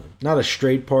not a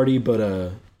straight party, but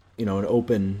an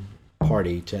open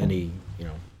party to any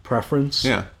preference.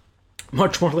 Yeah.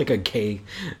 Much more like a gay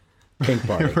kink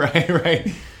party.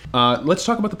 Right. Let's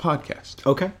talk about the podcast.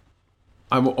 Okay.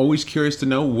 I'm always curious to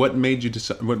know what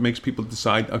makes people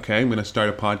decide, okay, I'm going to start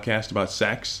a podcast about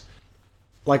sex.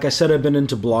 like I said, I've been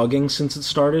into blogging since it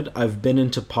started. I've been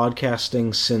into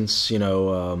podcasting since,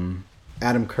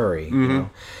 Adam Curry,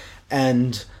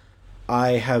 and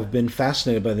I have been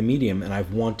fascinated by the medium, and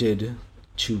I've wanted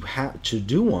to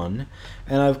do one,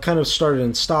 and I've kind of started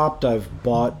and stopped. I've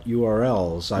bought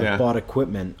URLs, I've bought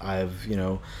equipment, I've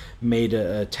made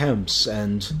attempts,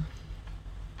 and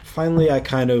finally I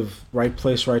kind of right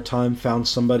place, right time, found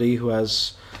somebody who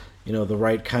has the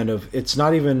right kind of, it's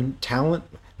not even talent,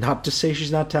 not to say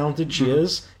she's not talented, she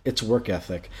is, it's work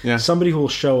ethic. Somebody who will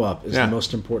show up is the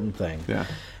most important thing.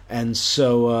 And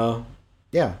so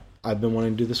I've been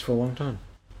wanting to do this for a long time.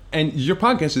 And your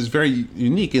podcast is very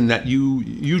unique in that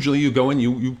you go and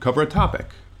you cover a topic.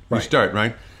 You start,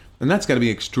 right? And that's got to be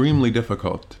extremely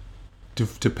difficult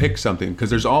to pick something, because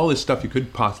there's all this stuff you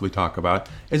could possibly talk about.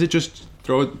 Is it just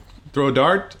throw a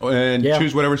dart and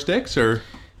choose whatever sticks, or?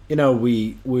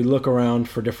 We look around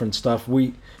for different stuff.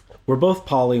 We're both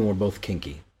poly and we're both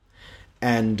kinky.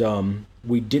 And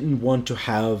we didn't want to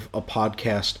have a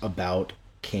podcast about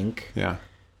kink. Yeah.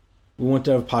 We wanted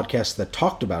to have a podcast that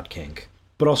talked about kink,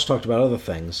 but also talked about other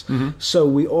things. So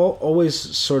we always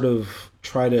sort of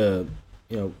try to,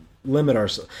 limit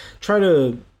ourselves, try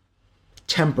to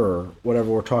temper whatever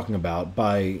we're talking about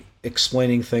by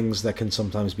explaining things that can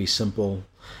sometimes be simple,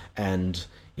 and,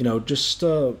 just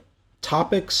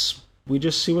topics. We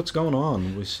just see what's going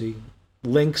on. We see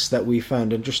links that we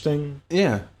found interesting.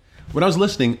 Yeah. When I was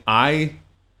listening, I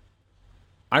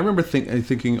remember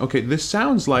thinking, okay, this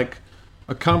sounds like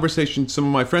a conversation some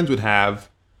of my friends would have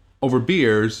over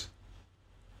beers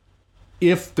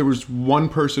if there was one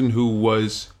person who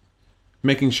was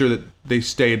making sure that they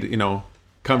stayed,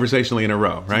 conversationally in a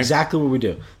row, right? Exactly what we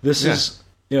do. This is,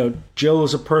 Jill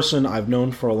is a person I've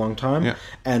known for a long time,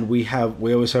 and we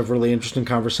always have really interesting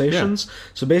conversations.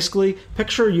 So basically,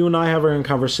 picture you and I having a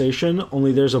conversation,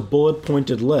 only there's a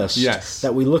bullet-pointed list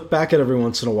that we look back at every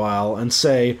once in a while and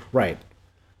say, right.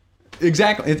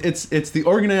 Exactly. It's the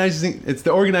organizing. It's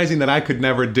the organizing that I could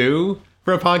never do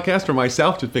for a podcast for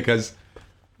myself, just because.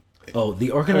 Oh, the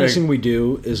organizing we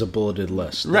do is a bulleted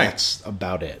list. Right. That's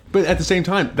about it. But at the same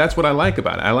time, that's what I like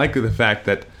about it. I like the fact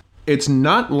that it's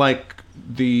not like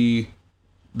the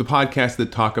podcasts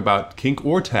that talk about kink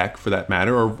or tech, for that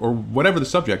matter, or whatever the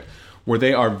subject, where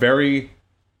they are very.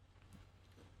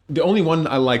 The only one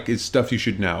I like is Stuff You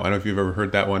Should Know. I don't know if you've ever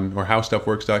heard that one, or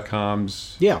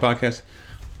HowStuffWorks.com's podcast.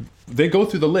 They go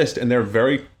through the list, and they're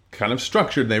very kind of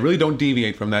structured. They really don't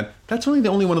deviate from that. That's really the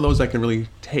only one of those I can really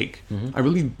take. I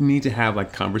really need to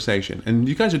have conversation, and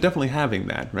you guys are definitely having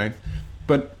that, right?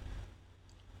 But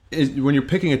when you're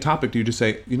picking a topic, do you just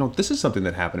say, this is something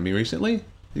that happened to me recently?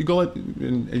 You go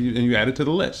and you add it to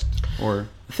the list, or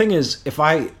the thing is, if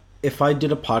I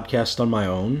did a podcast on my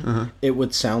own, it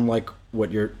would sound like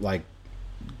what you're like.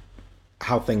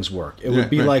 How things work. It would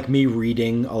be like me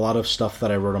reading a lot of stuff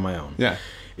that I wrote on my own. Yeah.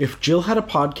 If Jill had a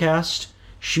podcast,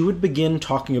 she would begin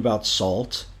talking about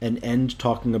salt and end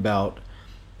talking about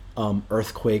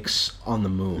earthquakes on the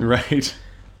moon. Right.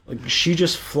 She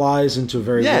just flies into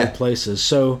very weird places.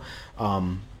 So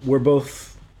we're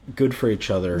both good for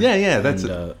each other. Yeah. That's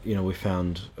we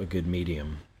found a good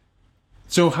medium.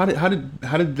 So how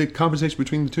did the conversation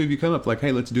between the two of you come up? Like,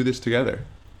 hey, let's do this together.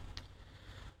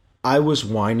 I was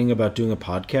whining about doing a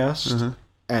podcast,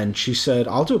 and she said,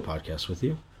 I'll do a podcast with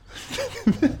you.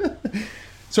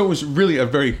 So it was really a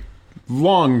very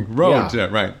long road to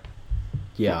that, right?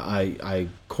 Yeah, I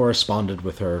corresponded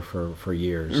with her for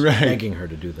years, begging her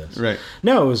to do this. Right.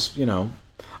 No, it was,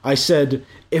 I said,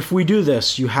 if we do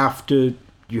this, you have to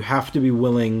be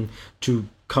willing to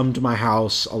come to my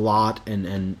house a lot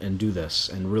and do this,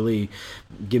 and really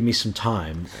give me some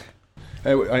time.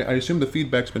 I assume the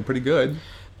feedback's been pretty good.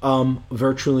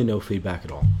 Virtually no feedback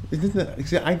at all.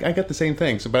 I get the same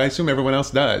thing, but I assume everyone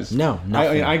else does. No,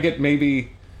 nothing.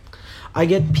 I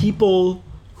get people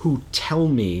who tell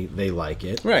me they like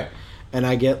it. Right. And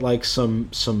I get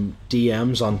some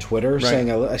DMs on Twitter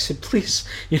saying, I said, please,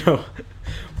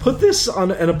 put this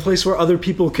in a place where other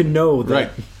people can know that. Right.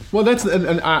 Well,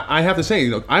 and I have to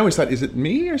say, I always thought, is it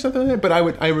me or something like that? But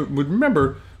I would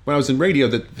remember when I was in radio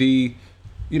that the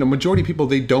majority of people,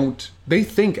 they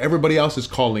think everybody else is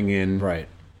calling in. Right.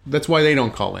 That's why they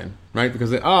don't call in, right?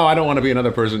 Because I don't want to be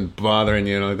another person bothering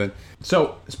you. Like that.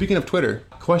 So, speaking of Twitter,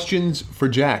 questions for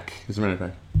Jack, as a matter of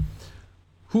fact.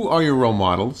 Who are your role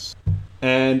models,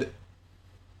 and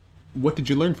what did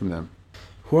you learn from them?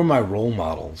 Who are my role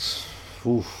models?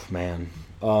 Oof, man.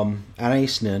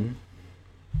 Anais Nin.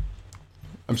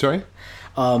 I'm sorry?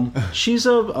 She's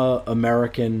a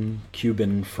American,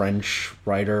 Cuban, French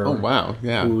writer. Oh, wow.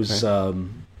 Yeah. Who's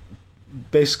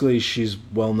basically, she's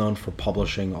well known for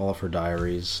publishing all of her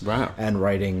diaries. Wow. And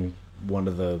writing one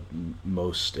of the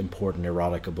most important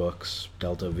erotica books,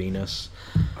 Delta Venus.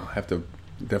 I'll have to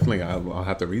I'll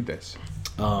have to read this.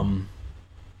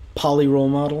 Polly role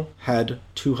model, had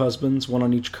 2 husbands, one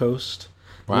on each coast.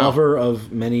 Wow. Lover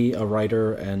of many a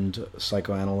writer and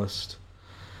psychoanalyst.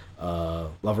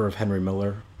 Lover of Henry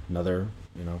Miller, another,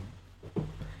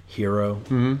 hero.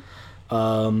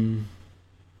 Mm-hmm.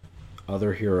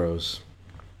 Other heroes,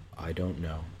 I don't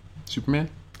know. Superman?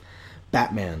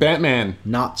 Batman.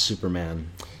 Not Superman.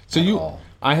 So at all.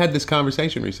 I had this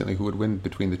conversation recently. Who would win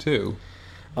between the two?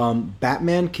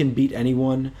 Batman can beat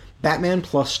anyone. Batman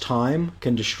plus time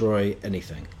can destroy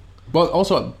anything. Well,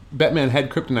 also, Batman had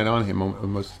kryptonite on him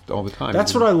almost all the time.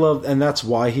 That's what I love, and that's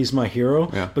why he's my hero.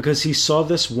 Yeah. Because he saw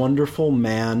this wonderful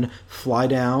man fly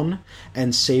down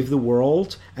and save the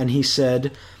world, and he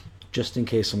said, just in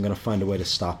case, I'm going to find a way to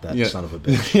stop that son of a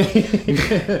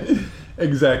bitch.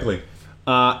 Exactly.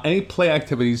 Any play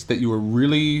activities that you were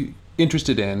really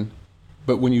interested in,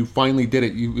 but when you finally did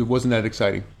it, it wasn't that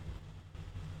exciting?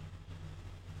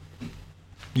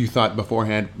 You thought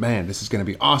beforehand, man, this is going to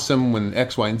be awesome when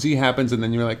X, Y, and Z happens, and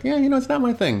then you're like, yeah, it's not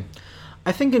my thing.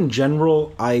 I think in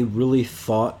general, I really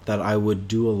thought that I would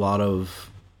do a lot of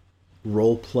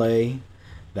role play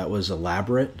that was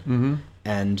elaborate,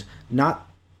 and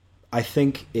I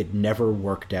think it never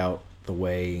worked out the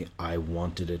way I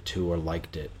wanted it to or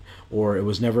liked it, or it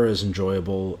was never as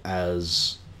enjoyable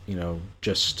as,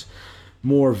 just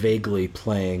more vaguely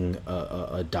playing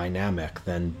a dynamic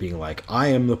than being like, I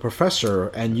am the professor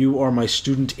and you are my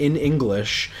student in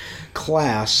English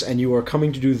class and you are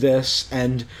coming to do this,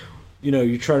 and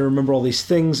you try to remember all these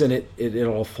things and it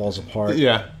all falls apart.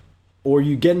 Yeah. Or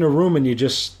you get in a room and you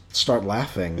just start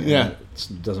laughing and Yeah.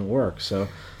 it doesn't work. So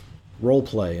role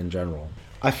play in general.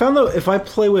 I found though, if I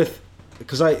play with,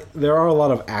 because there are a lot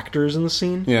of actors in the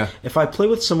scene. Yeah. If I play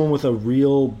with someone with a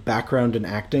real background in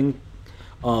acting,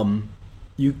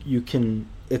 you can.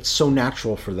 It's so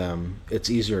natural for them. It's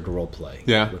easier to role play.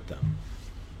 With them.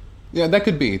 Yeah, that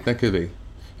could be. The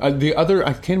other,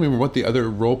 I can't remember what the other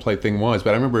role play thing was,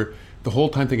 but I remember the whole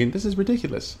time thinking, this is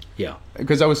ridiculous. Yeah.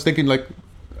 Because I was thinking, like,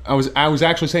 I was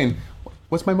actually saying,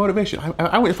 what's my motivation?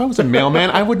 If I was a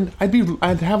mailman,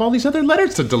 I'd have all these other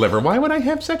letters to deliver. Why would I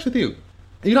have sex with you?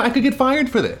 I could get fired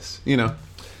for this.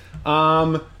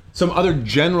 Some other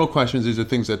general questions. These are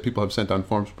things that people have sent on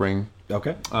Formspring.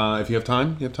 Okay. If you have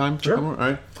time, Sure. All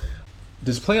right.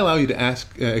 Does play allow you to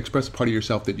express a part of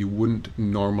yourself that you wouldn't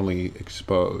normally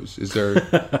expose? Is there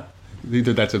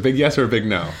either that's a big yes or a big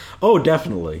no? Oh,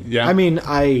 definitely. Yeah. I mean,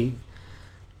 I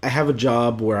have a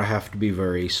job where I have to be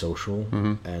very social,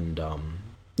 and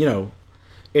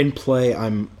in play,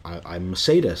 I'm a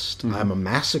sadist. I'm a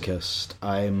masochist.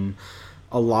 I'm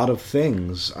a lot of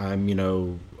things. I'm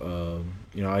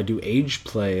I do age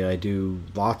play. I do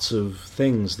lots of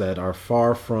things that are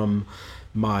far from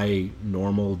my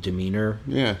normal demeanor.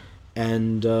 Yeah.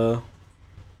 And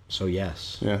so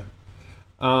yes. Yeah.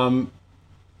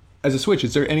 As a switch,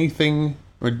 is there anything,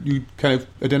 or you kind of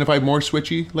identified more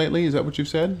switchy lately? Is that what you've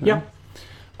said? Yeah.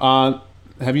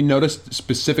 Have you noticed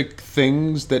specific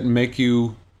things that make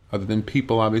you, other than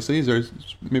people, obviously, is there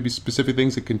maybe specific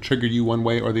things that can trigger you one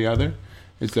way or the other?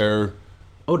 Is there...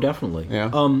 Oh, definitely.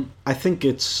 Yeah. I think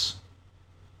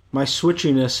my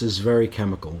switchiness is very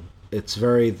chemical. It's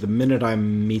the minute I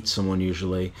meet someone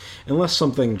usually, unless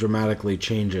something dramatically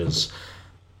changes,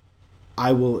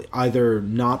 I will either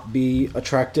not be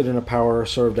attracted in a power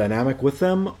sort of dynamic with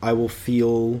them, I will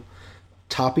feel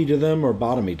toppy to them or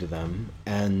bottomy to them,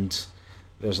 and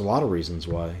there's a lot of reasons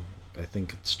why. I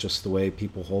think it's just the way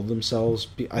people hold themselves.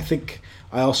 I think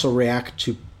I also react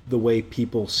to the way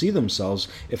people see themselves.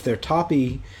 If they're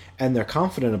toppy and they're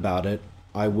confident about it,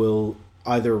 I will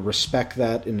either respect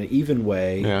that in an even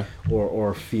way,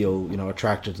 or feel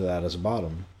attracted to that as a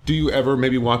bottom. Do you ever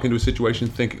maybe walk into a situation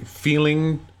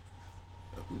feeling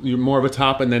you're more of a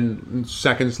top, and then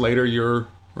seconds later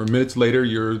or minutes later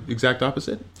you're the exact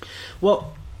opposite?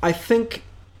 Well, I think,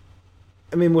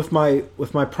 with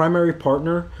my primary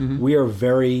partner, we are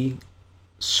very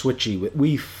switchy.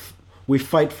 We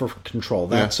fight for control.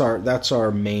 That's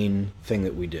our main thing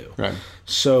that we do. Right.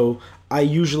 So I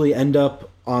usually end up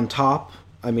on top.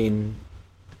 In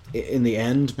the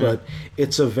end, but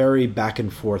it's a very back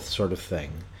and forth sort of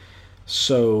thing.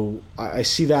 So I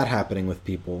see that happening with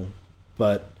people,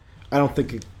 but I don't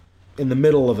think in the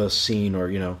middle of a scene or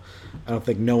I don't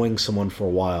think knowing someone for a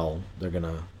while they're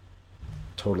gonna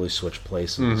totally switch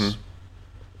places.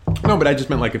 No, but I just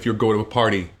meant like if you go to a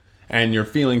party and you're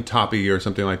feeling toppy or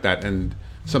something like that, and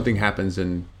something happens,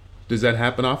 and does that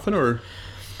happen often, or?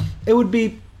 It would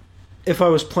be if I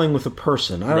was playing with a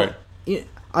person. Right.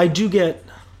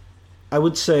 I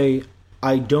would say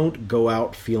I don't go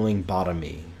out feeling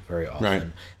bottomy very often. Right.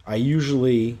 I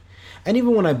usually, and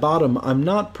even when I bottom, I'm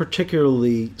not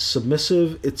particularly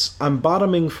submissive. I'm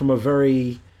bottoming from a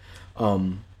very,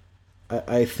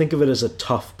 I think of it as a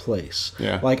tough place.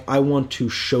 Yeah. Like, I want to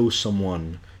show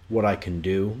someone what I can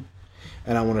do,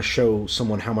 and I want to show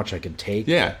someone how much I can take.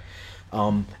 Yeah.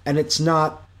 And it's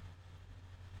not,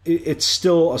 it's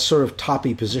still a sort of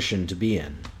toppy position to be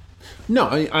in. No,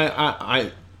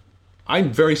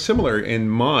 I'm very similar in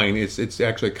mine. It's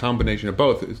actually a combination of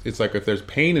both. It's like if there's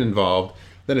pain involved,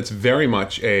 then it's very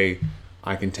much I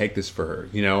can take this for her.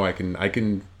 You know, I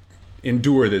can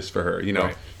endure this for her. You know,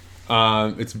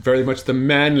 Right. It's very much the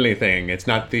manly thing. It's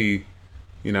not the,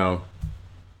 you know,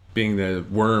 being the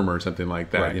worm or something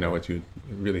like that. Right. You know, what you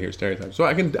really hear stereotypes. So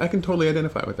I can totally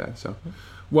identify with that. So,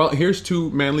 well, here's to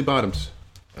manly bottoms.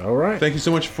 All right. Thank you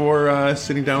so much for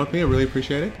sitting down with me. I really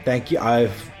appreciate it. Thank you.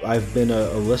 I've been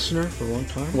a listener for a long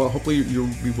time. Well, hopefully you'll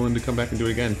be willing to come back and do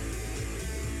it again.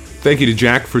 Thank you to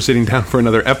Jack for sitting down for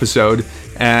another episode.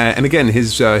 And again,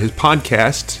 his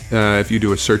podcast, if you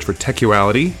do a search for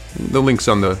Techuality, the link's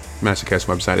on the Massacast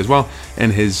website as well,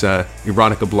 and his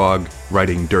erotica blog,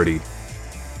 Writing Dirty.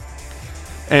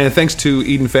 And thanks to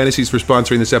Eden Fantasies for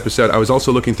sponsoring this episode. I was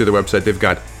also looking through the website. They've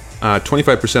got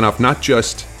 25% off, not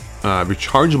just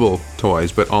rechargeable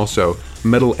toys, but also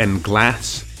metal and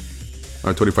glass,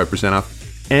 25%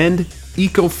 off, and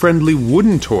eco-friendly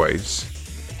wooden toys.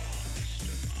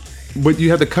 But you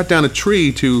have to cut down a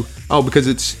tree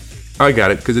because I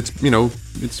got it, because it's, you know,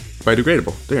 it's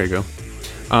biodegradable. There you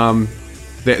go.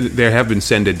 They have been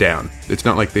sanded down. It's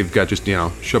not like they've got just, you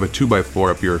know, shove a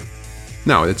 2x4 up your...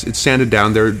 No, it's sanded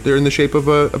down. They're in the shape of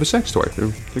a sex toy.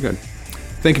 They're good.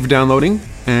 Thank you for downloading,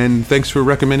 and thanks for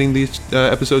recommending these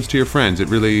episodes to your friends. It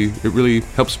really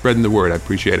helps spreading the word. I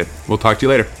appreciate it. We'll talk to you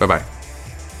later. Bye-bye.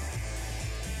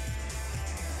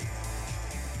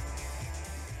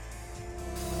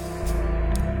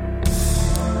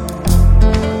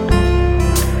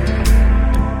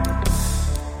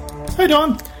 Hi,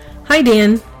 Dawn. Hi,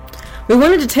 Dan. We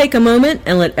wanted to take a moment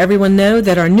and let everyone know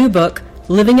that our new book,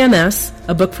 Living MS,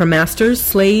 a book for masters,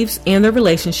 slaves, and their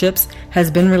relationships, has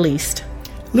been released.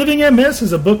 Living MS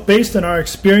is a book based on our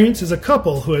experience as a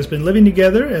couple who has been living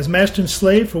together as master and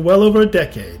slave for well over a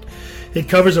decade. It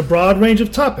covers a broad range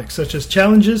of topics such as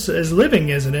challenges as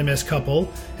living as an MS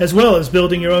couple, as well as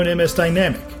building your own MS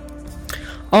dynamic.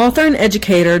 Author and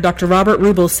educator Dr. Robert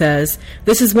Rubel says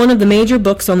this is one of the major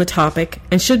books on the topic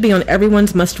and should be on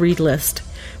everyone's must-read list,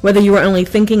 whether you are only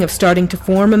thinking of starting to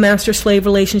form a master-slave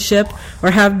relationship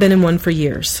or have been in one for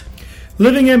years.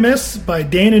 Living MS by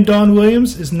Dan and Dawn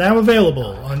Williams is now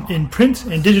available in print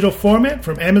and digital format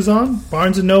from Amazon,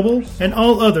 Barnes & Noble, and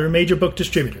all other major book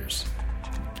distributors.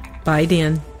 Bye,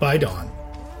 Dan. By Dawn.